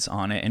viewpoints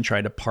on it, and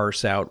try to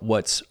parse out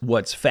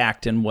what's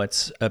fact and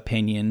what's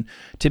opinion.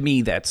 To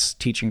me, that's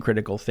teaching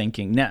critical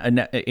thinking now,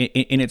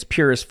 in its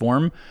purest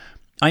form.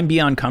 I'm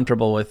beyond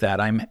comfortable with that.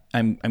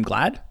 I'm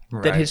glad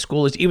that his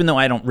school is, even though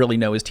I don't really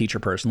know his teacher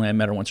personally, I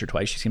met her once or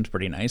twice. She seems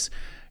pretty nice.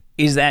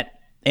 Is that,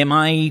 am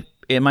I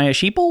a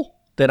sheeple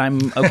that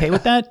I'm okay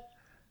with that?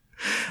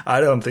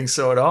 I don't think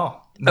so at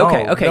all. No,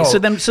 okay. No.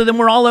 So then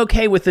we're all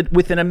okay with it,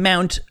 with an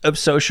amount of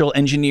social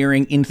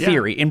engineering in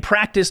theory. In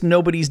practice,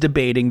 nobody's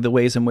debating the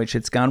ways in which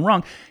it's gone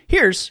wrong.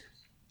 Here's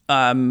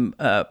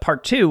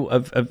part 2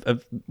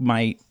 of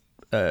my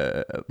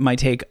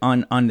take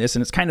on this,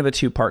 and it's kind of a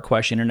 2-part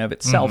question in and of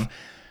itself.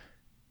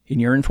 In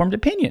your informed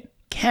opinion,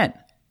 can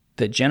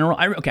the general...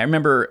 I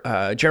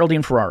remember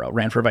Geraldine Ferraro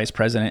ran for vice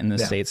president in the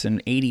States in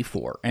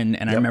 1984, and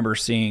I remember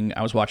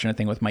I was watching a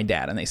thing with my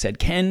dad, and they said,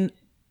 can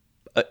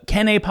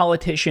a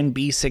politician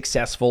be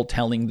successful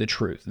telling the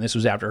truth? And this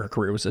was after her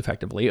career was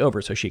effectively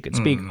over, so she could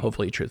speak,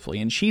 hopefully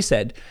truthfully. And she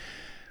said,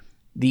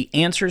 the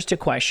answers to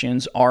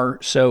questions are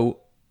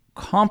so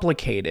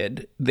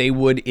complicated, they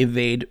would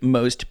evade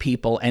most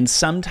people. And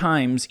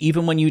sometimes,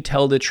 even when you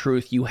tell the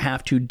truth, you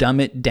have to dumb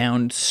it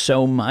down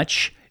so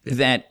much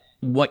that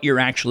what you're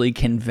actually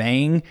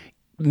conveying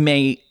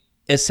may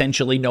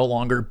essentially no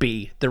longer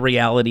be the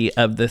reality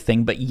of the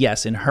thing. But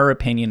yes, in her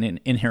opinion,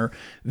 in her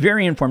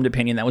very informed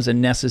opinion, that was a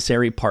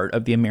necessary part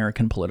of the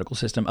American political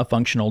system, a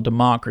functional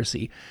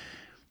democracy.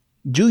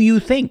 Do you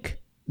think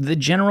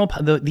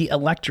the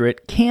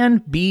electorate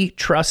can be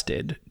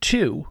trusted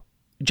to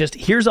just,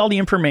 here's all the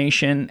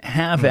information,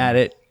 have at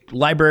it,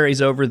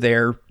 libraries over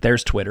there,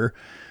 there's Twitter,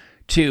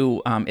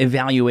 to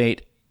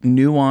evaluate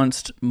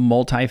nuanced,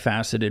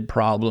 multifaceted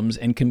problems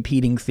and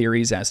competing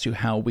theories as to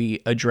how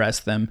we address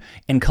them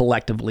and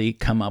collectively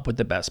come up with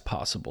the best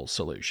possible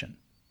solution?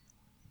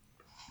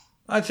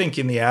 I think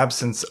in the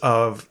absence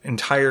of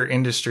entire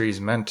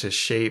industries meant to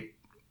shape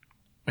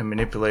and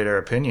manipulate our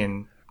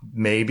opinion,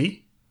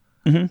 maybe.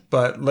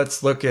 But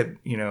let's look at,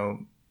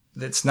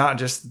 it's not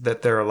just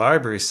that there are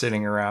libraries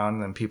sitting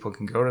around and people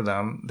can go to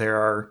them. There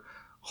are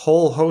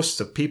whole hosts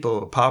of people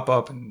who pop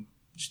up and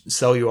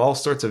sell you all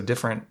sorts of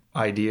different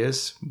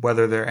ideas,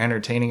 whether they're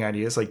entertaining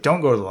ideas, like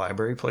don't go to the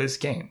library, play this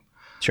game.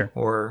 Sure.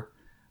 Or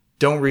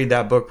don't read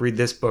that book, read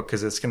this book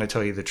because it's going to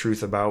tell you the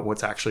truth about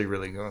what's actually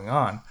really going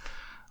on.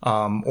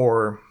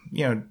 Or,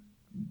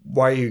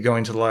 why are you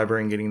going to the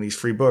library and getting these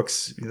free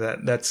books?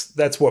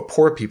 That's what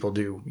poor people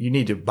do. You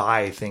need to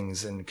buy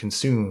things and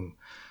consume.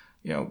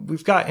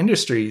 We've got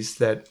industries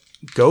that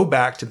go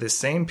back to this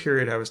same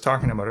period I was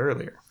talking about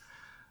earlier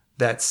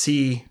that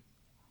see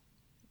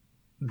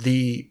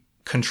the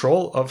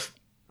control of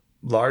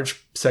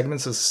large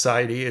segments of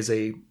society as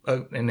an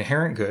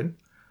inherent good,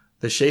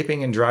 the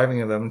shaping and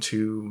driving of them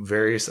to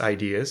various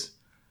ideas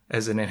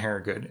as an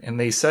inherent good. And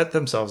they set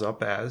themselves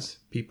up as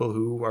people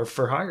who are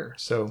for hire.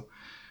 So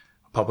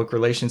public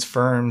relations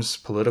firms,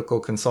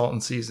 political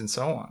consultancies, and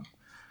so on.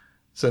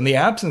 So in the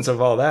absence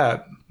of all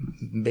that,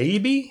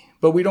 maybe,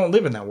 but we don't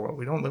live in that world.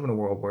 We don't live in a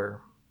world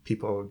where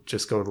people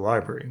just go to the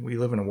library. We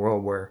live in a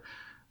world where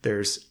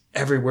there's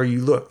everywhere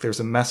you look,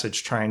 there's a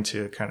message trying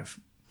to kind of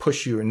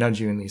push you and nudge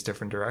you in these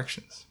different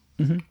directions.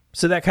 Mm-hmm.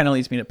 So that kind of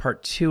leads me to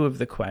part 2 of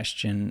the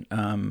question.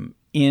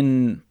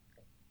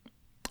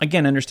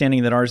 Again,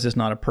 understanding that ours is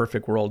not a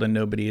perfect world and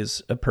nobody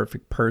is a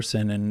perfect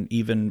person, and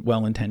even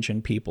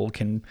well-intentioned people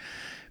can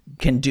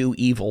do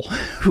evil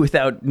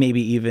without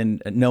maybe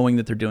even knowing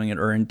that they're doing it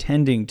or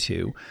intending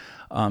to.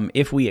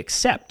 If we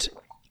accept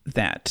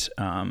that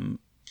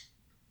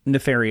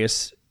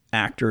nefarious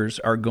actors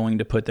are going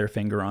to put their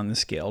finger on the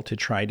scale to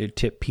try to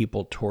tip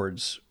people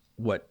towards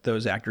what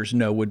those actors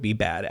know would be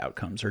bad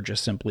outcomes or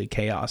just simply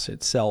chaos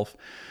itself,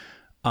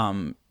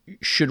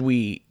 should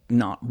we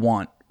not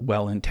want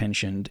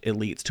well-intentioned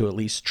elites to at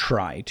least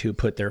try to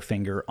put their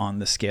finger on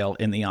the scale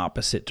in the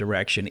opposite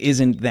direction?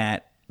 Isn't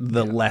that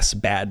the less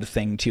bad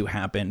thing to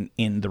happen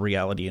in the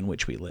reality in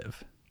which we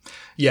live?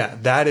 Yeah,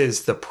 that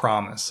is the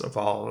promise of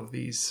all of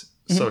these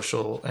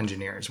social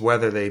engineers,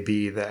 whether they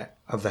be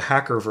of the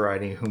hacker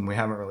variety, whom we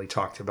haven't really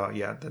talked about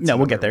yet. No,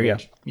 we'll get there, yeah.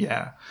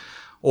 Yeah.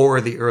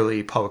 Or the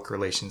early public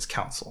relations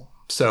council.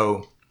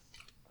 So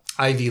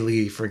Ivy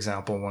Lee, for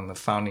example, one of the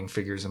founding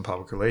figures in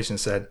public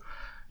relations, said,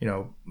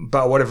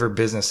 about whatever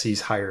business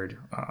he's hired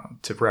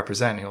to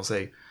represent, he'll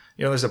say,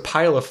 there's a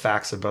pile of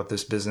facts about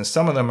this business.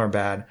 Some of them are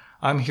bad.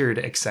 I'm here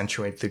to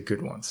accentuate the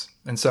good ones.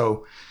 And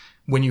so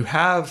when you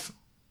have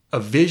a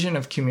vision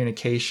of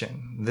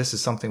communication, this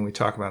is something we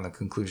talk about in the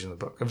conclusion of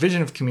the book, a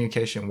vision of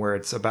communication where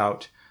it's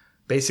about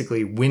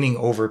basically winning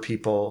over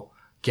people,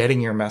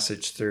 getting your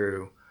message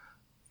through,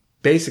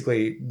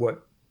 basically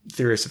what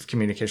theorists of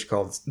communication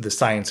call the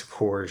science of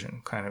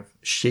coercion, kind of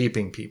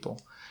shaping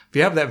people. If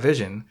you have that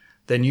vision,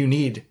 then you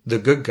need the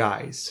good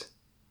guys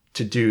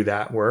to do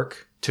that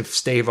work, to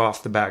stave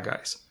off the bad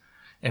guys.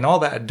 And all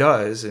that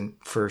does, and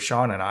for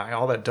Sean and I,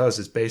 all that does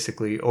is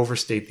basically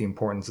overstate the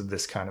importance of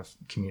this kind of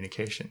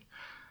communication.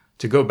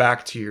 To go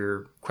back to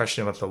your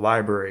question about the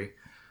library,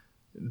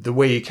 the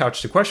way you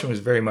couched the question was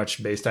very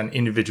much based on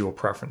individual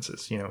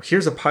preferences.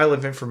 Here's a pile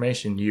of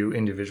information, you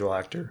individual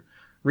actor.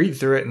 Read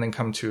through it and then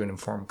come to an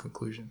informed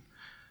conclusion.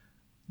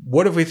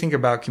 What if we think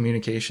about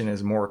communication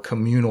as more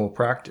communal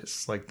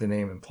practice, like the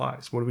name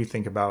implies? What do we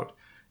think about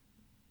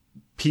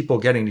people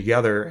getting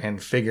together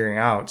and figuring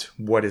out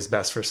what is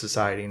best for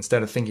society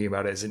instead of thinking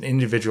about it as an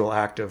individual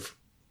act of,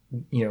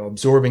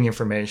 absorbing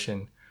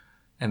information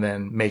and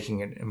then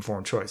making an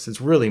informed choice?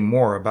 It's really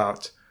more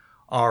about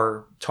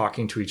our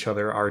talking to each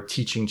other, our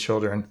teaching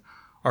children,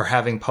 our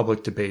having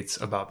public debates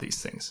about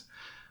these things.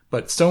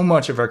 But so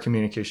much of our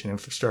communication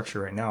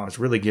infrastructure right now is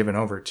really given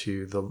over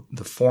to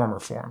the former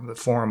form, the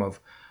form of,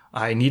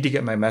 I need to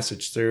get my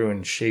message through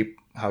and shape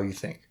how you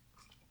think.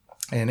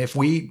 And if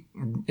we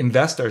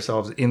invest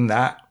ourselves in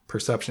that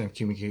perception of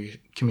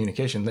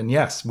communication, then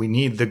yes, we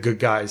need the good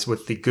guys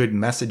with the good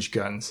message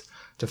guns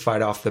to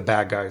fight off the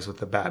bad guys with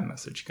the bad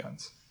message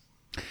guns.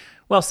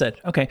 Well said.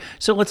 Okay,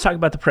 so let's talk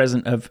about the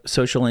present of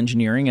social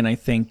engineering. And I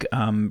think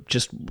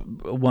just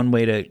one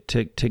way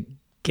to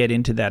get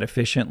into that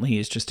efficiently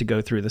is just to go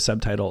through the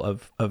subtitle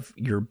of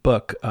your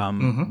book.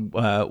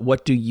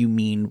 What do you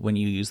mean when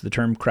you use the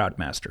term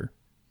crowdmaster?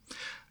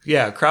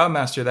 Yeah,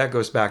 crowdmaster, that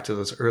goes back to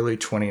those early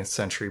 20th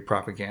century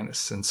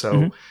propagandists. And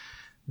so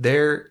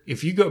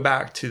if you go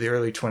back to the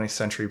early 20th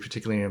century,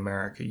 particularly in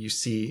America, you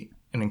see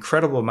an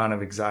incredible amount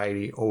of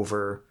anxiety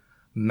over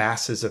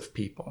masses of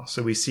people.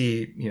 So we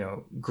see,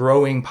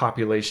 growing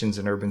populations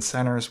in urban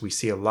centers. We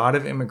see a lot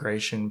of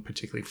immigration,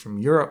 particularly from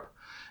Europe.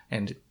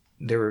 And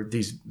there were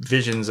these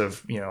visions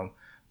of,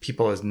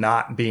 people as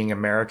not being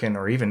American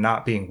or even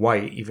not being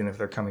white, even if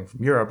they're coming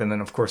from Europe. And then,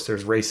 of course,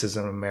 there's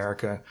racism in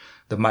America,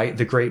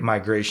 the great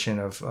migration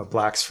of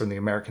blacks from the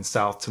American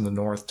South to the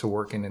North to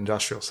work in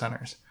industrial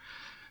centers.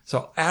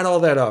 So add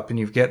all that up and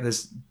you get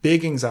this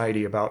big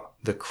anxiety about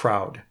the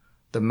crowd,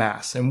 the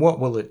mass, and what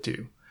will it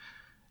do?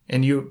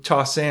 And you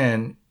toss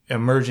in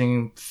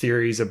emerging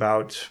theories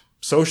about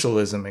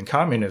socialism and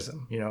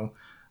communism,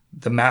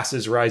 the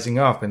masses rising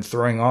up and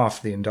throwing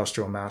off the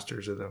industrial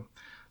masters or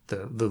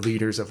the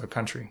leaders of a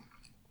country.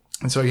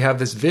 And so you have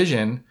this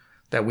vision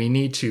that we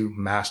need to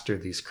master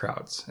these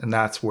crowds. And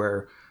that's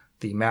where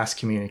the mass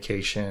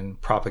communication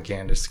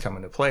propagandists come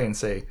into play and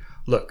say,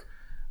 look,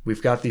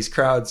 we've got these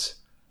crowds.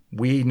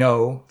 We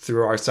know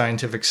through our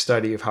scientific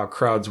study of how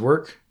crowds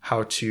work,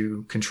 how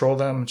to control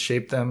them,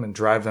 shape them, and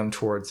drive them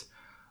towards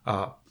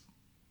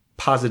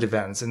positive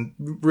ends. And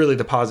really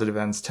the positive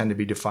ends tend to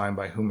be defined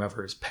by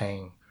whomever is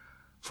paying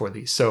for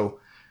these. So,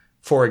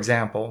 for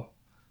example,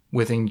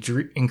 with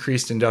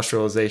increased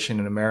industrialization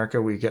in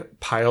America, we get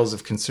piles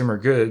of consumer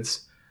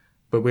goods,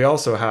 but we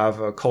also have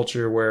a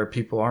culture where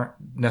people aren't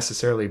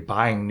necessarily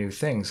buying new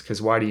things,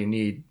 because why do you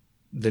need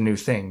the new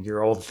thing?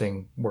 Your old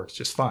thing works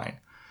just fine.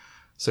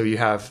 So you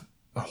have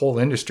a whole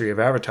industry of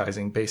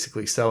advertising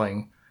basically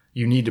selling,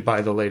 you need to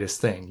buy the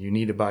latest thing. You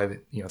need to buy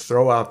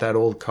throw out that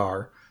old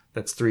car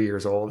that's 3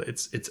 years old.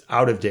 It's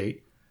out of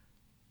date.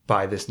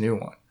 Buy this new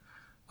one.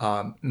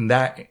 And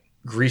that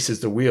greases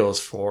the wheels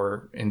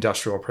for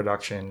industrial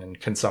production and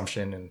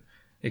consumption. And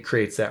it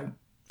creates that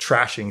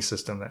trashing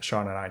system that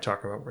Sean and I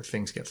talk about where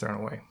things get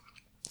thrown away.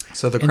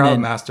 So the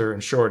Crowdmaster, in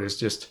short, is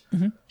just,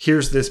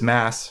 here's this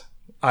mass.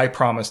 I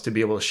promise to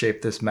be able to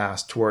shape this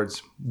mass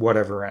towards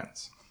whatever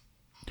ends.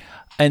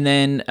 And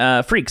then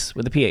Phreaks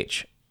with a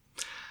PH.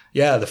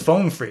 Yeah, the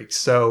phone phreaks.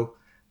 So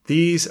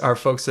these are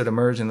folks that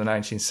emerged in the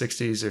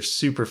 1960s. They're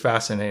super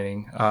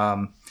fascinating.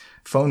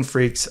 Phone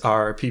phreaks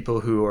are people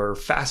who are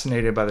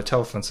fascinated by the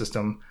telephone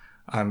system.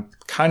 I'm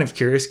kind of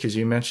curious because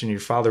you mentioned your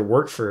father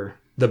worked for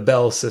the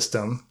Bell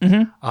system.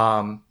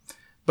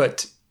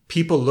 But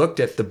people looked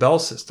at the Bell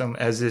system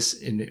as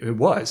this, and it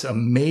was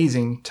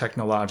amazing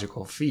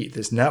technological feat.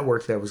 This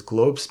network that was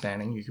globe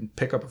spanning. You can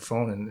pick up a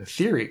phone and in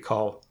theory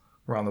call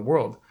around the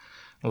world.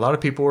 A lot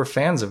of people were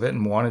fans of it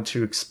and wanted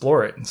to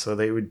explore it. And so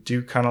they would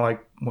do kind of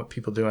like what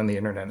people do on the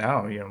internet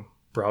now,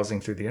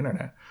 browsing through the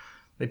internet.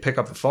 They'd pick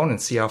up the phone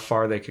and see how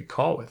far they could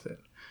call with it.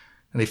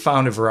 And they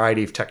found a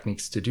variety of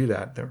techniques to do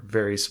that. There are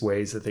various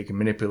ways that they can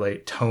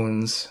manipulate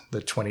tones.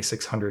 The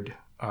 2600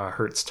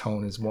 hertz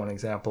tone is one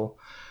example.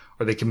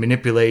 Or they can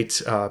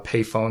manipulate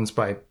pay phones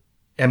by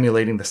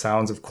emulating the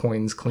sounds of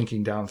coins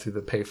clinking down through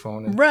the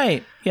payphone.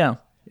 Right, yeah.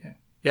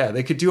 Yeah,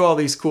 they could do all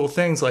these cool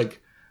things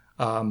like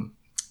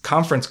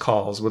conference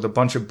calls with a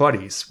bunch of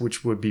buddies,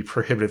 which would be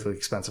prohibitively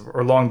expensive,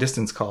 or long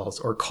distance calls,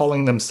 or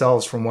calling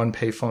themselves from one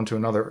payphone to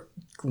another,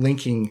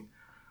 linking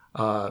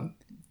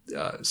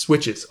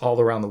switches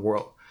all around the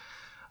world.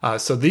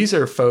 So these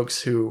are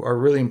folks who are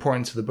really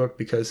important to the book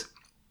because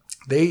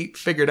they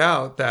figured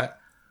out that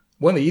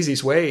one of the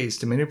easiest ways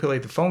to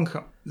manipulate the phone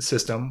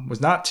system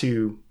was not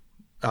to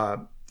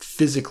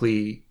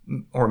physically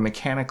or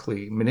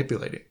mechanically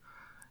manipulate it.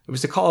 It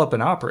was to call up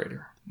an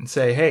operator and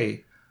say,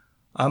 hey,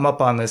 I'm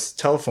up on this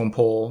telephone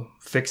pole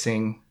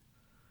fixing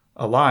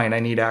a line.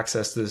 I need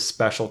access to this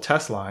special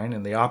test line.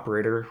 And the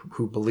operator,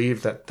 who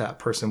believed that that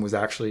person was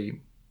actually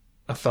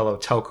a fellow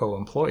telco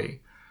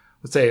employee,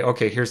 would say,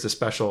 okay, here's the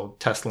special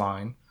test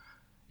line.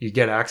 You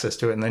get access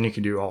to it, and then you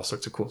can do all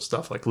sorts of cool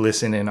stuff like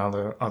listen in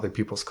on other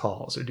people's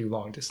calls or do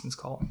long distance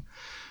calling.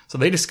 So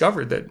they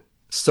discovered that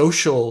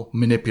social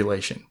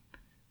manipulation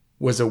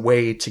was a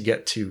way to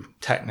get to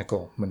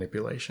technical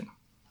manipulation.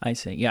 I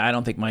see. Yeah, I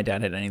don't think my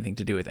dad had anything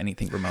to do with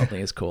anything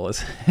remotely as cool as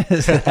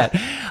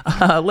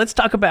that. Let's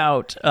talk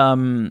about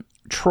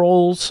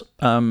trolls,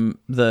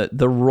 the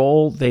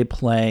role they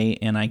play,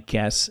 and I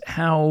guess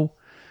how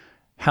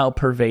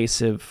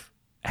pervasive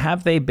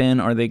have they been,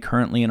 are they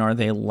currently, and are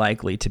they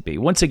likely to be?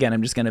 Once again,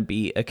 I'm just going to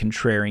be a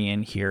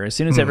contrarian here. As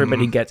soon as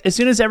everybody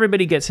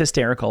gets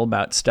hysterical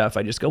about stuff,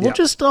 I just go, well,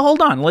 just hold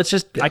on.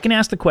 I can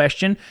ask the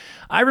question.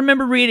 I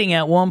remember reading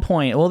at one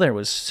point, there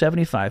was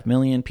 75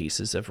 million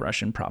pieces of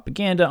Russian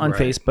propaganda on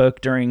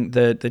Facebook during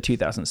the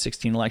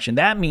 2016 election.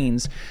 That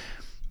means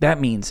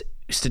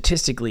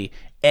statistically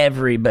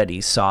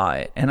everybody saw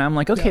it. And I'm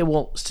like, okay,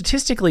 well,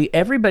 statistically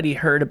everybody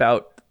heard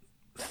about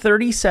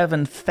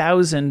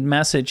 37,000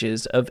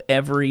 messages of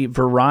every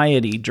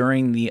variety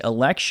during the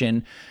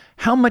election.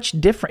 How much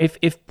different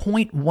if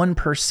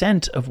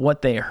 0.1% of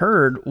what they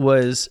heard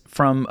was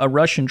from a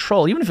Russian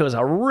troll, even if it was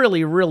a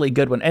really, really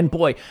good one. And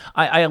boy,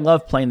 I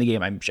love playing the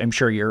game. I'm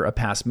sure you're a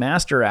past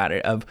master at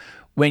it, of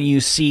when you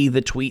see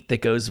the tweet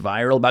that goes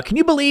viral about, can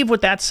you believe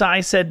what that Psy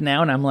said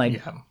now? And I'm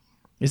like,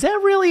 is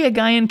that really a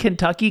guy in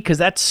Kentucky? Because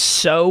that's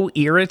so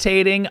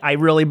irritating. I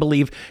really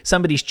believe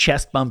somebody's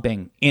chest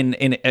bumping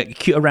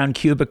around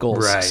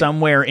cubicles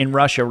somewhere in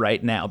Russia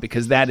right now,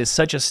 because that is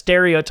such a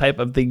stereotype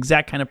of the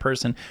exact kind of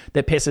person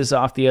that pisses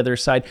off the other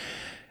side.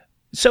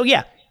 So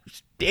yeah,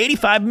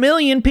 85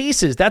 million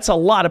pieces. That's a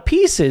lot of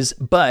pieces.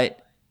 But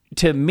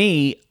to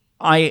me,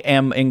 I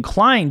am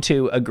inclined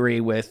to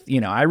agree with,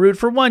 I root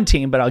for one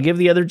team, but I'll give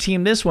the other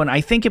team this one. I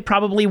think it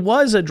probably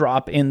was a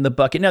drop in the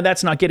bucket. Now,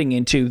 that's not getting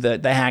into the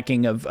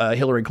hacking of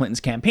Hillary Clinton's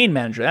campaign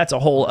manager. That's a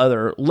whole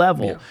other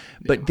level.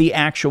 But the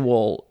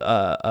actual,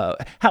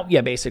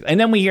 basically. And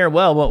then we hear,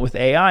 what with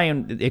AI,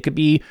 and it could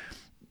be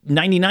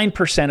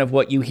 99% of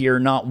what you hear,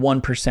 not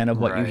 1% of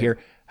what you hear.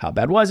 How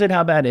bad was it?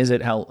 How bad is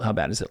it? How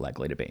bad is it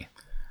likely to be?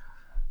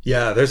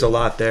 Yeah, there's a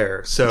lot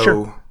there.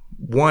 So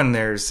one,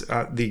 there's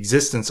the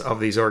existence of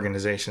these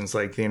organizations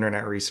like the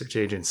Internet Research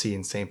Agency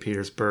in St.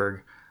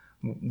 Petersburg,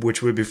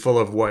 which would be full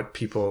of what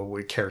people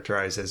would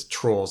characterize as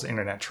trolls,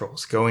 internet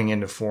trolls, going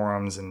into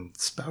forums and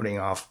spouting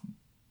off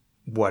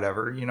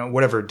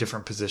whatever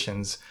different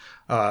positions,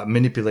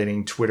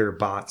 manipulating Twitter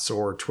bots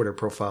or Twitter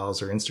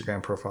profiles or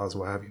Instagram profiles,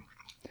 what have you.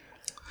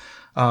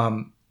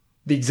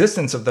 The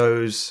existence of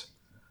those,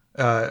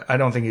 I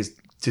don't think is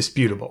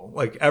disputable.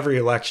 Like every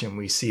election,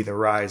 we see the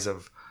rise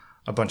of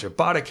a bunch of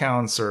bot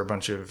accounts or a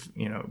bunch of,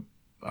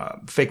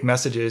 fake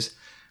messages.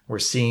 We're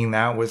seeing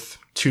that with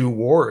two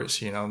wars,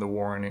 the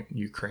war in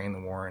Ukraine,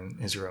 the war in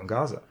Israel and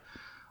Gaza.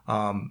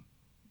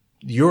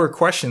 Your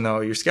question, though,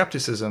 your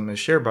skepticism is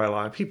shared by a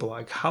lot of people.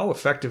 Like, how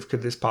effective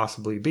could this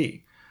possibly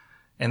be?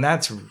 And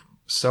that's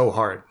so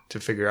hard to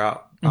figure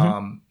out.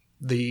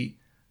 The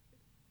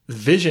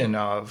vision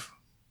of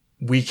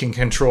we can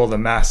control the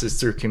masses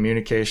through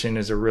communication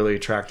is a really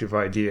attractive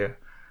idea.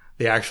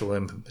 The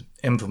actual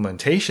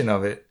implementation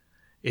of it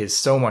is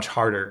so much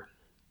harder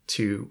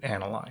to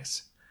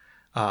analyze.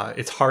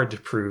 It's hard to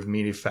prove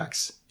media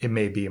effects. It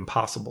may be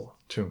impossible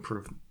to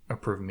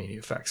prove media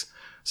effects.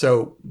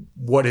 So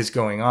what is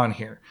going on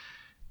here?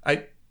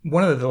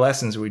 One of the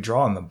lessons we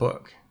draw in the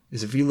book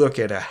is if you look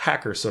at a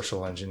hacker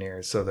social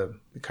engineer, so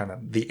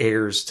the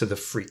heirs to the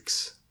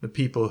Phreaks, the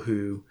people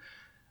who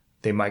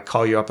they might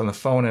call you up on the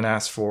phone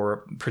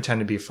and pretend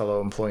to be a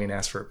fellow employee and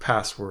ask for a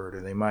password,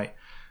 or they might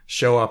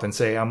show up and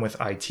say, I'm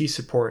with IT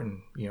support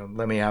and,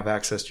 let me have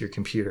access to your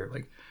computer.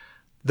 Like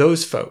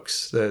those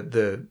folks,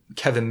 the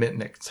Kevin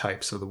Mitnick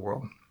types of the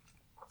world,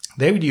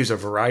 they would use a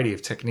variety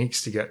of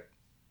techniques to get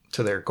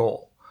to their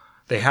goal.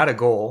 They had a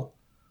goal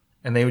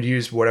and they would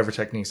use whatever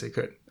techniques they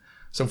could.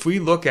 So if we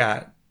look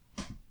at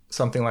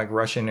something like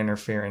Russian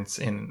interference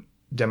in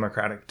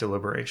democratic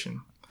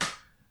deliberation,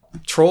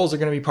 trolls are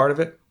going to be part of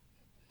it.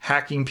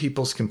 Hacking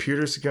people's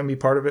computers is going to be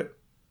part of it.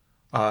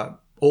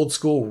 Old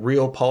school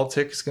real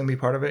politics is going to be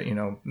part of it.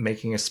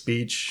 Making a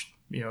speech,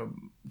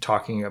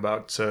 talking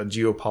about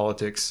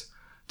geopolitics.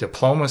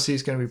 Diplomacy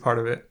is going to be part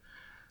of it.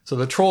 So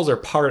the trolls are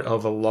part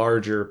of a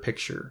larger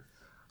picture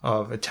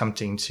of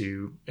attempting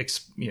to,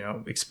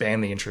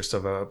 expand the interest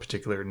of a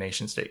particular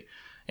nation state.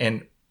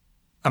 And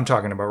I'm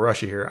talking about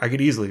Russia here. I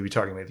could easily be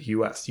talking about the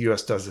U.S. The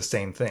U.S. does the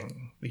same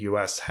thing. The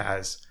U.S.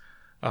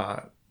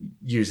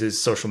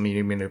 uses social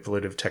media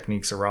manipulative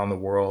techniques around the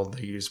world.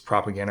 They use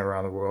propaganda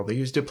around the world. They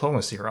use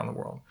diplomacy around the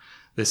world.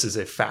 This is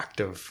a fact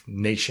of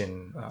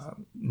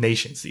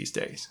nations these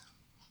days.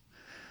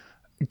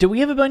 Do we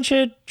have a bunch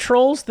of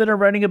trolls that are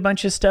writing a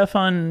bunch of stuff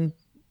on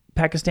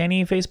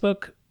Pakistani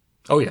Facebook?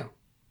 Oh, yeah.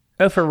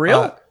 Oh, for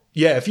real?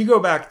 Yeah, if you go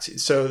back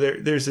to,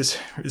 there's this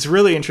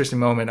really interesting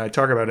moment. I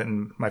talk about it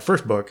in my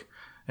first book,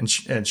 and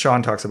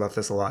Sean talks about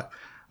this a lot.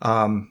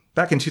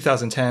 Back in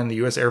 2010, the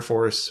U.S. Air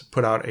Force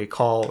put out a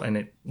call, and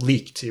it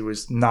leaked. It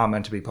was not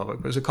meant to be public.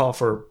 It was a call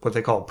for what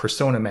they call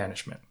persona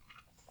management.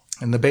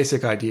 And the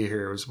basic idea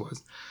here was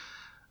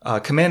a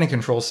command and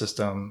control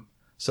system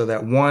so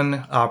that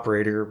one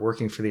operator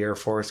working for the Air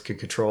Force could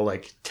control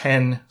like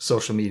 10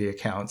 social media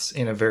accounts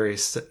in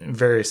various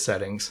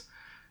settings.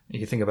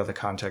 You think about the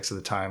context of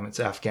the time, it's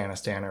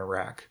Afghanistan or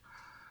Iraq,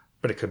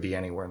 but it could be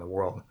anywhere in the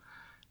world.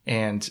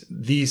 And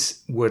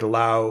these would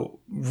allow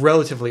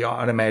relatively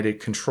automated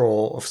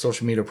control of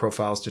social media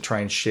profiles to try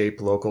and shape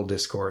local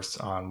discourse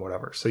on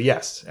whatever. So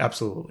yes,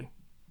 absolutely.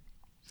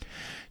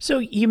 So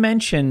you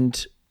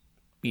mentioned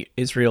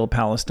Israel,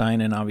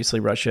 Palestine, and obviously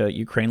Russia,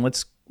 Ukraine.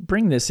 Let's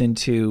bring this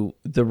into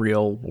the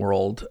real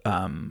world.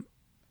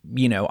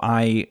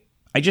 I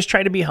just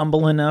try to be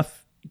humble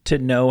enough to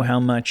know how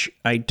much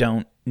I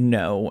don't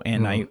know.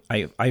 And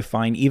I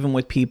find even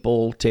with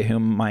people to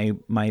whom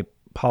my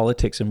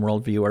politics and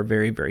worldview are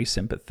very, very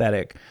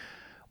sympathetic,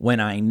 when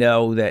I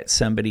know that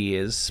somebody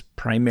is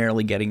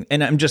primarily getting,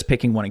 and I'm just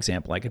picking one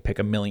example, I could pick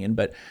a million,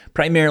 but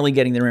primarily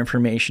getting their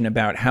information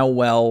about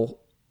how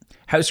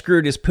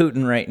screwed is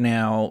Putin right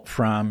now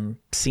from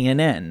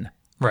CNN.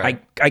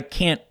 Right. I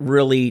can't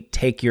really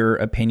take your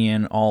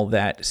opinion all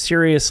that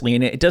seriously.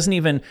 And it doesn't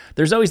even,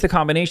 there's always the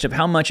combination of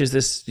how much is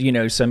this,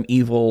 some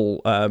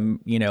evil,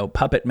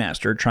 puppet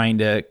master trying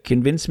to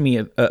convince me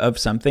of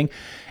something,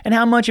 and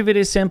how much of it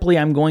is simply,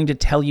 I'm going to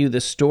tell you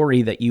the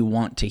story that you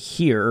want to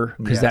hear,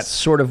 because that's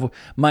sort of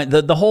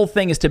the whole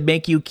thing is to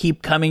make you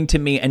keep coming to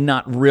me and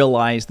not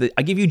realize that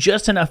I give you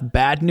just enough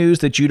bad news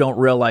that you don't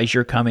realize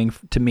you're coming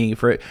to me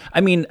for it.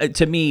 I mean,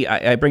 to me,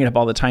 I bring it up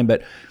all the time,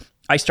 but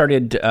I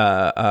started,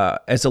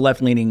 as a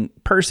left-leaning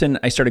person,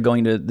 I started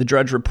going to the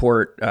Drudge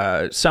Report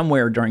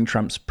somewhere during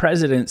Trump's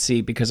presidency,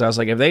 because I was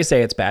like, if they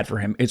say it's bad for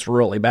him, it's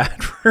really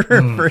bad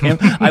for him.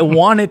 I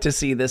wanted to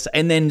see this.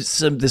 And then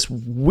this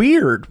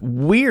weird,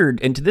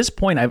 and to this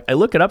point, I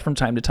look it up from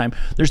time to time,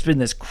 there's been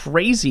this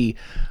crazy,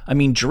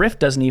 Drift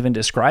doesn't even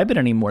describe it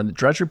anymore. The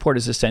Drudge Report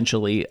is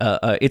essentially,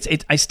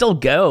 I still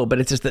go, but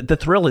it's just that the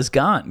thrill is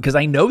gone, because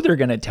I know they're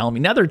going to tell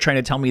me. Now they're trying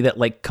to tell me that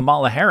like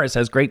Kamala Harris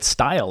has great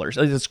style, or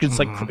it's just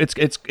like,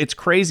 it's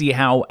crazy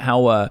how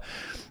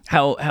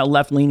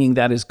left leaning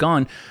that has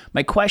gone.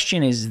 My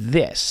question is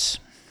this: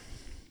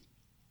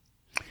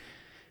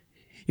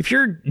 if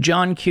you're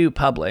John Q.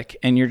 Public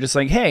and you're just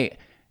like, hey,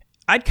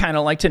 I'd kind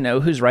of like to know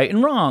who's right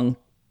and wrong,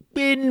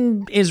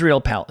 in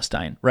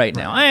Israel-Palestine right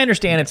now? I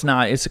understand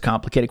it's a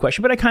complicated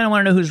question, but I kind of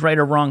want to know who's right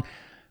or wrong.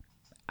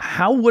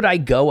 How would I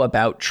go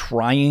about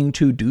trying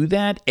to do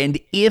that? And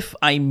if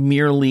I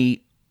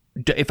don't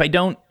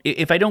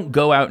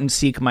go out and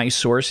seek my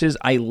sources,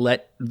 I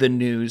let the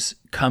news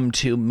come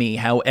to me,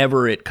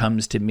 however it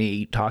comes to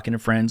me, talking to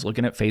friends,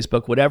 looking at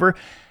Facebook, whatever.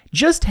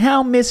 Just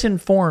how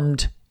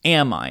misinformed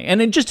am I?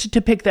 And then just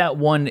to pick that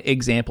one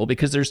example,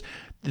 because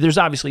there's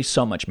obviously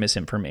so much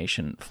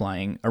misinformation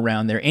flying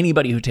around there.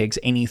 Anybody who takes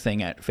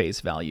anything at face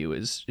value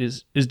is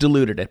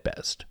deluded at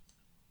best.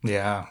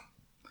 Yeah,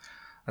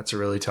 that's a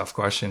really tough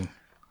question.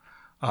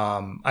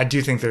 I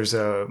do think there's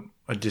a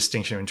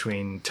distinction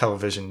between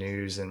television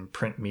news and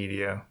print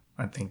media.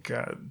 I think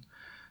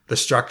the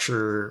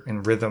structure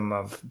and rhythm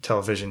of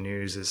television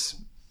news is,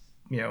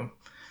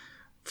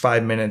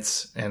 5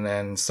 minutes and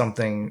then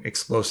something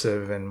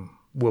explosive, and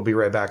we'll be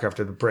right back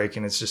after the break.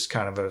 And it's just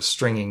kind of a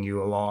stringing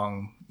you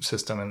along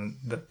system. And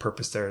the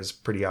purpose there is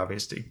pretty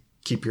obvious, to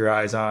keep your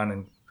eyes on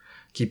and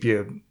keep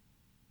you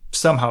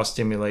somehow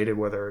stimulated,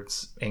 whether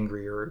it's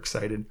angry or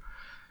excited,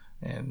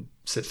 and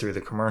sit through the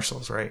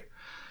commercials, right?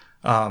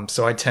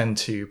 So I tend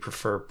to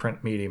prefer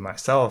print media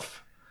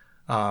myself.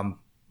 And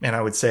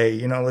I would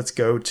say, let's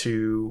go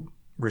to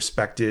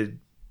respected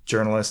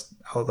journalist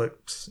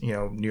outlets,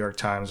 New York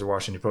Times or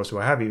Washington Post,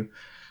 what have you,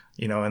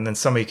 and then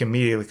somebody can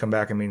immediately come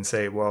back at me and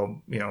say, well,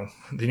 the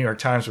New York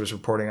Times was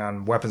reporting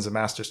on weapons of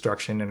mass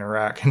destruction in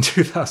Iraq in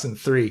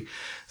 2003.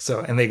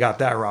 And they got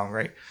that wrong,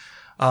 right?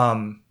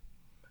 And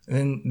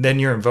then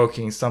you're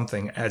invoking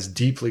something as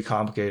deeply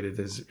complicated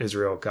as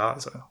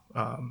Israel-Gaza,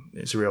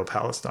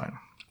 Israel-Palestine.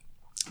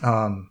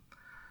 I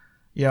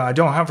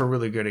don't have a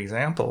really good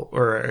example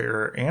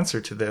or answer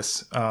to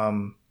this.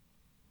 I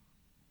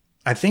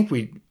think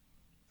we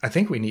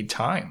need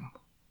time,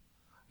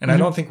 and I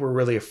don't think we're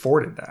really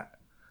afforded that.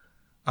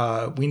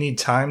 We need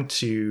time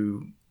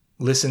to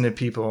listen to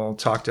people,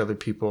 talk to other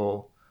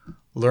people,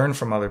 learn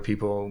from other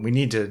people. We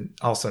need to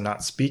also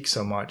not speak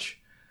so much,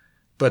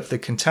 but the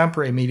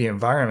contemporary media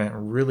environment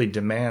really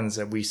demands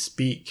that we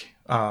speak.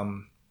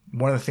 One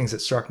of the things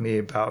that struck me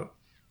about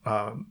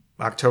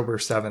October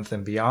 7th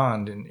and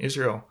beyond in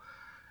Israel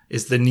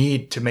is the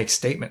need to make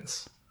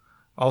statements.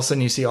 All of a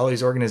sudden you see all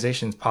these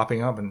organizations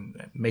popping up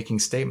and making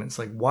statements.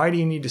 Like, why do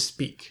you need to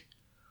speak?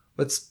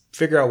 Let's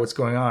figure out what's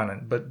going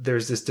on. But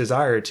there's this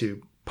desire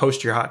to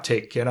post your hot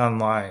take, get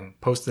online,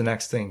 post the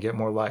next thing, get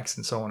more likes,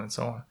 and so on and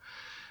so on.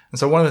 And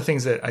so one of the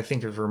things that I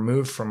think is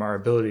removed from our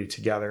ability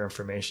to gather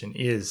information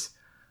is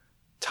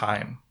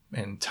time,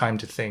 and time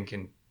to think,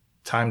 and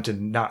time to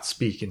not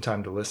speak, and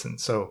time to listen.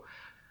 So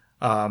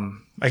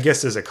I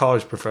guess as a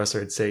college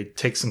professor, I'd say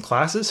take some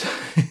classes.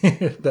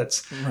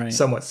 That's right.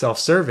 Somewhat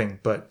self-serving,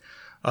 but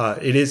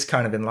it is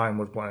kind of in line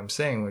with what I'm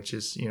saying, which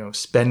is,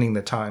 spending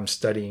the time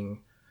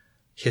studying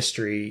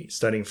history,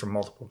 studying from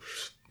multiple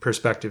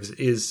perspectives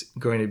is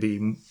going to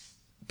be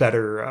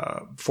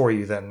better for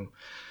you than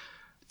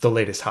the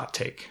latest hot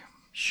take.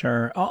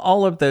 Sure.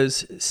 All of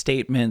those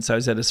statements, I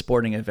was at a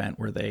sporting event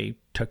where they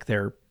took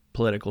their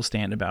political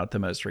stand about the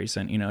most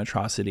recent,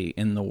 atrocity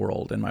in the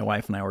world. And my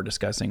wife and I were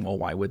discussing, well,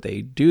 why would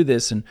they do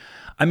this? And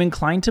I'm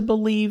inclined to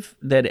believe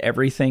that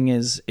everything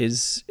is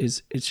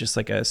it's just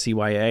like a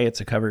CYA.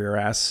 It's a cover your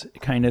ass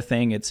kind of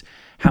thing. It's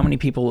how many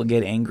people will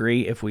get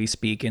angry if we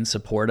speak in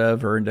support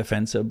of or in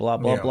defense of blah,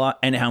 blah, blah.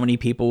 And how many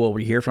people will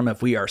we hear from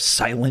if we are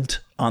silent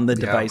on the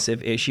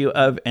divisive issue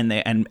of,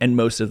 and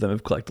most of them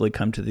have collectively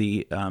come to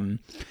the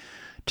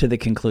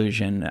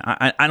conclusion.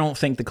 I don't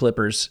think the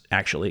Clippers,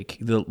 actually,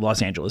 the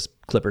Los Angeles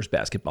Clippers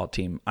basketball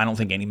team, I don't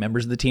think any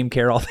members of the team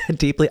care all that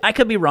deeply. I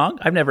could be wrong.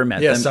 I've never met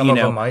them. Yeah, some of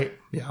them might.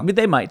 Yeah. I mean,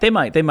 they might.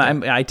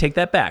 Yeah. I take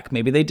that back.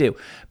 Maybe they do.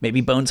 Maybe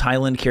Bones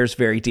Highland cares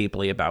very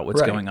deeply about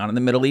what's going on in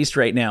the Middle East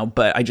right now.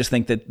 But I just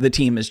think that the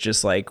team is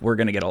just like, we're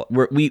going to get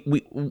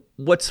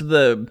what's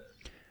the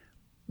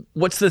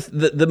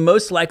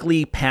most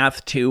likely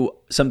path to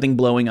something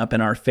blowing up in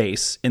our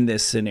face in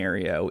this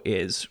scenario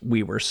is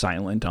we were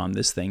silent on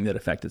this thing that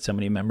affected so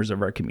many members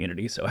of our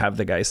community. So have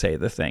the guy say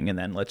the thing, and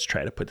then let's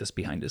try to put this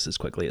behind us as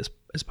quickly as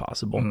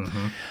possible.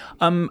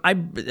 Mm-hmm.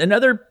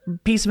 Another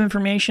piece of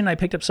information I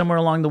picked up somewhere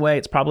along the way,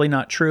 it's probably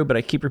not true, but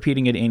I keep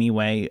repeating it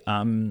anyway.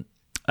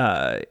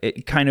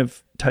 It kind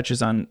of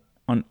touches on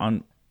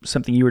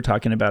something you were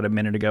talking about a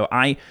minute ago.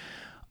 I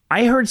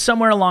heard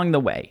somewhere along the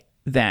way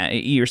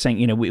that you're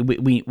saying,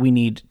 we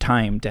need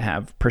time to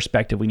have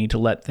perspective. We need to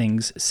let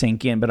things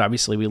sink in. But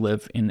obviously we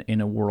live in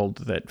a world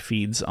that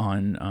feeds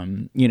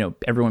on,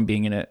 everyone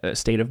being in a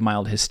state of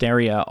mild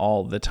hysteria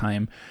all the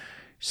time.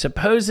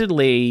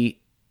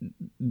 Supposedly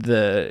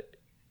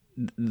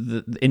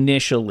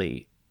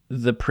initially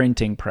the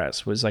printing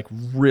press was like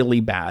really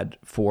bad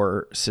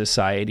for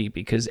society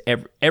because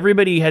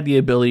everybody had the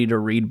ability to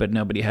read, but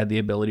nobody had the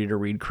ability to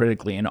read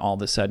critically. And all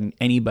of a sudden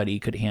anybody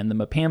could hand them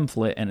a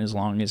pamphlet. And as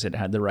long as it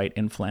had the right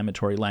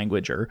inflammatory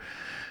language or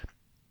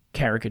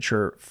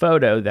caricature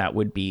photo, that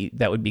would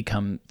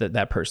become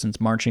that person's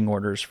marching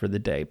orders for the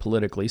day,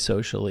 politically,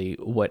 socially,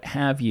 what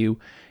have you.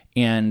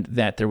 and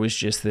that there was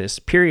just this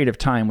period of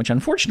time, which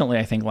unfortunately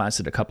I think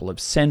lasted a couple of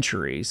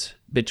centuries,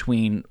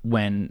 between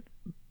when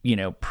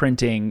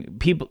printing,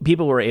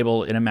 people were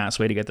able in a mass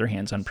way to get their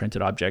hands on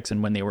printed objects,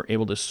 and when they were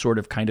able to sort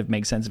of kind of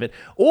make sense of it.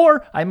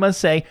 Or I must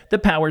say, the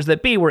powers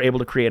that be were able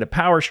to create a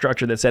power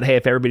structure that said, hey,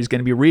 if everybody's going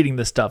to be reading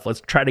this stuff, let's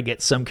try to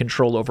get some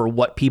control over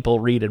what people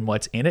read and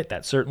what's in it.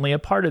 That's certainly a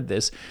part of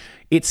this.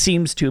 It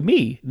seems to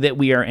me that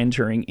we are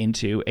entering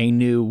into a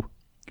new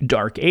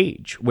dark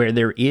age where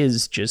there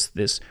is just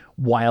this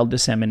wild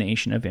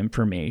dissemination of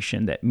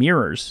information that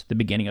mirrors the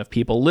beginning of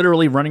people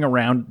literally running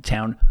around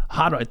town,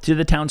 hot to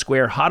the town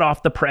square, hot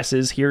off the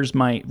presses. Here's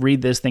my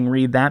read this thing,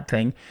 read that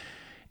thing.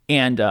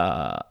 And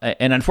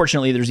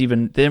unfortunately,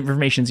 the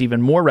information's even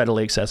more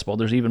readily accessible.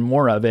 There's even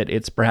more of it.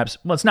 It's perhaps,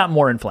 well, it's not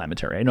more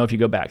inflammatory. I know if you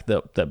go back,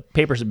 the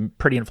papers have been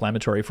pretty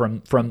inflammatory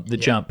from the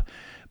jump,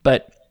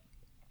 but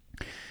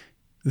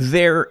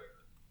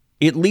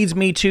it leads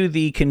me to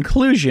the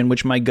conclusion,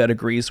 which my gut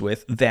agrees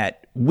with,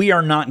 that we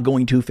are not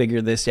going to figure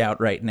this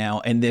out right now,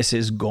 and this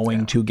is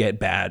going to get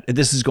bad.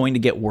 This is going to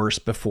get worse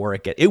before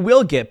it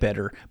will get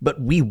better, but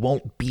we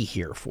won't be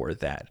here for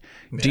that.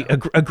 Yeah. Do you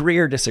agree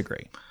or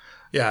disagree?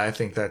 Yeah, I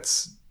think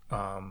that's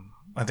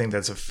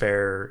a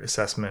fair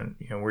assessment.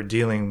 We're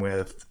dealing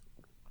with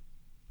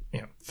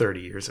 30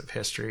 years of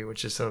history,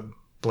 which is a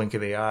blink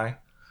of the eye,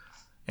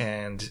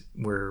 and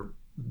we're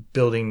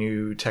building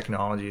new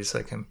technologies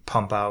that can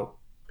pump out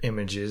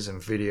images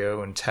and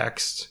video and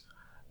text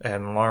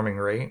at an alarming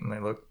rate, and they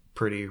look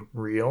pretty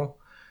real.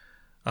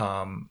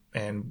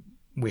 And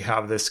we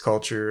have this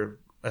culture,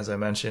 as I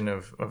mentioned,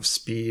 of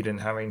speed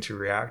and having to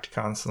react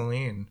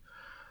constantly. And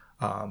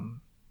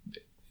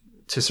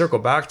to circle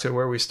back to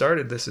where we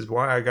started, this is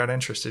why I got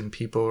interested in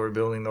people who are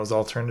building those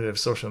alternative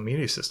social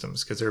media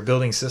systems, because they're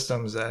building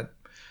systems that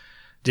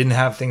didn't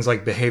have things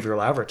like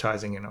behavioral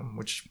advertising in them,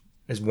 which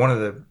is one of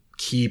the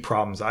key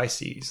problems I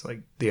see. Is like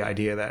the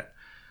idea that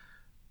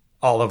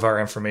all of our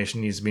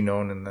information needs to be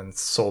known and then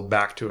sold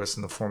back to us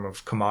in the form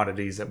of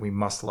commodities that we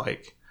must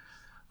like.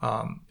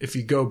 If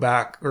you go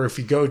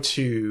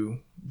to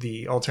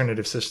the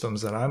alternative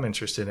systems that I'm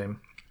interested in,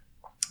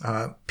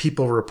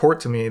 people report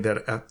to me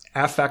that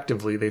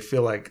affectively they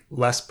feel like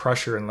less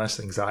pressure and less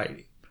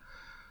anxiety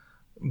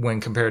when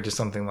compared to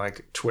something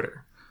like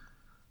Twitter.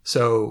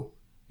 So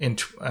in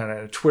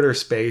a Twitter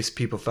space,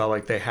 people felt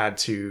like they had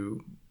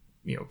to,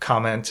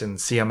 comment and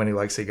see how many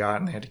likes they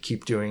got, and they had to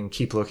keep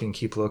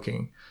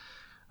looking.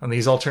 On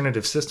these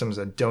alternative systems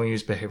that don't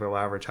use behavioral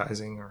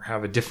advertising or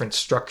have a different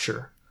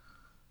structure,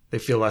 they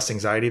feel less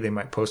anxiety. They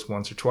might post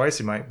once or twice.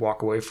 They might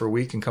walk away for a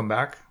week and come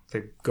back.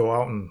 They go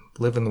out and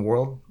live in the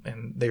world,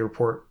 and they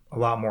report a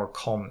lot more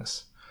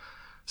calmness.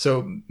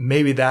 So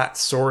maybe that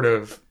sort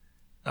of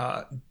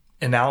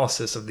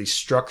analysis of these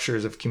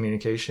structures of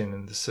communication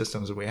and the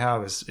systems that we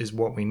have is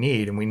what we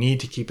need. And we need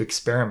to keep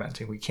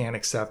experimenting. We can't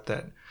accept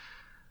that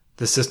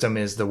the system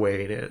is the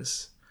way it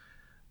is.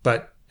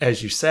 But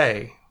as you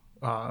say,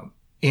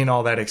 in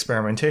all that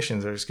experimentation,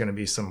 there's going to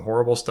be some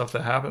horrible stuff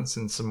that happens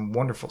and some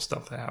wonderful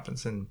stuff that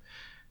happens. And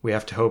we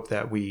have to hope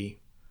that we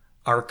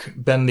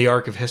bend the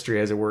arc of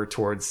history, as it were,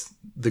 towards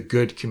the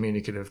good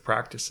communicative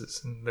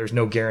practices. And there's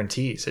no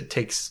guarantees. It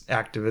takes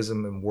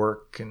activism and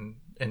work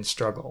and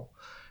struggle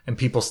and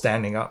people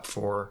standing up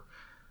for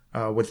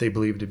what they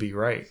believe to be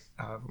right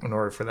in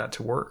order for that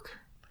to work.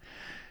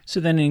 So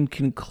then in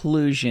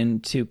conclusion,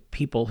 to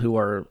people who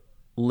are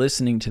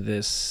listening to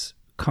this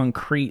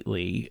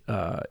concretely,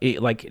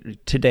 like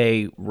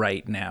today,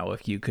 right now,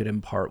 if you could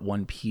impart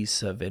one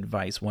piece of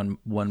advice, one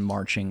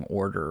marching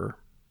order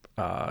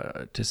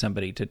to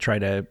somebody to try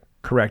to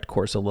correct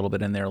course a little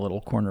bit in their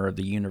little corner of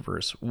the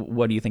universe,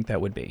 what do you think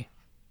that would be?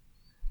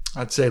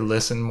 I'd say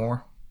listen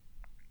more.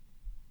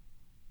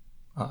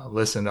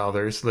 Listen to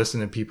others.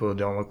 Listen to people who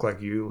don't look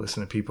like you.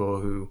 Listen to people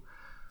who,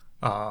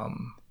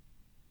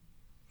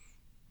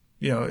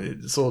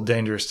 it's a little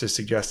dangerous to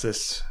suggest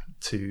this,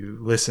 to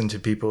listen to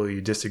people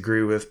you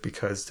disagree with,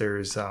 because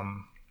there's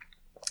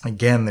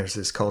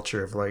this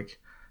culture of like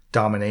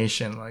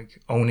domination,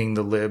 like owning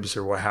the libs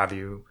or what have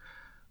you.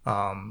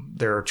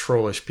 There are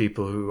trollish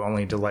people who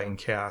only delight in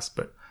chaos,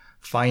 but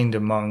find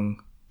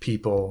among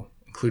people,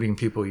 including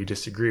people you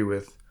disagree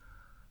with,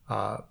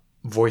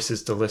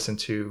 voices to listen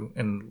to,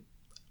 and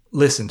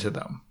listen to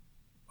them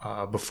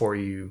before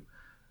you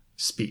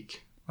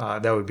speak.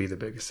 That would be the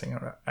biggest thing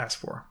I would ask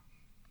for.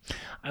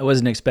 I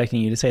wasn't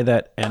expecting you to say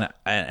that, and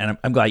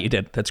I'm glad you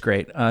did. That's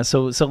great.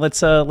 So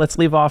let's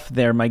leave off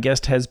there. My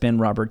guest has been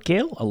Robert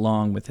Gehl,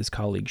 along with his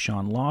colleague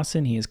Sean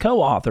Lawson. He is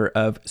co-author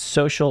of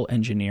Social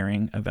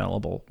Engineering,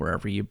 available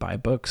wherever you buy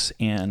books,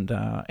 and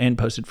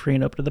posted free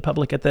and open to the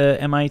public at the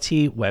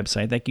MIT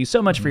website. Thank you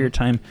so much for your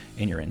time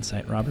and your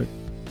insight, Robert.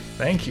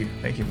 Thank you,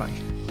 Mike.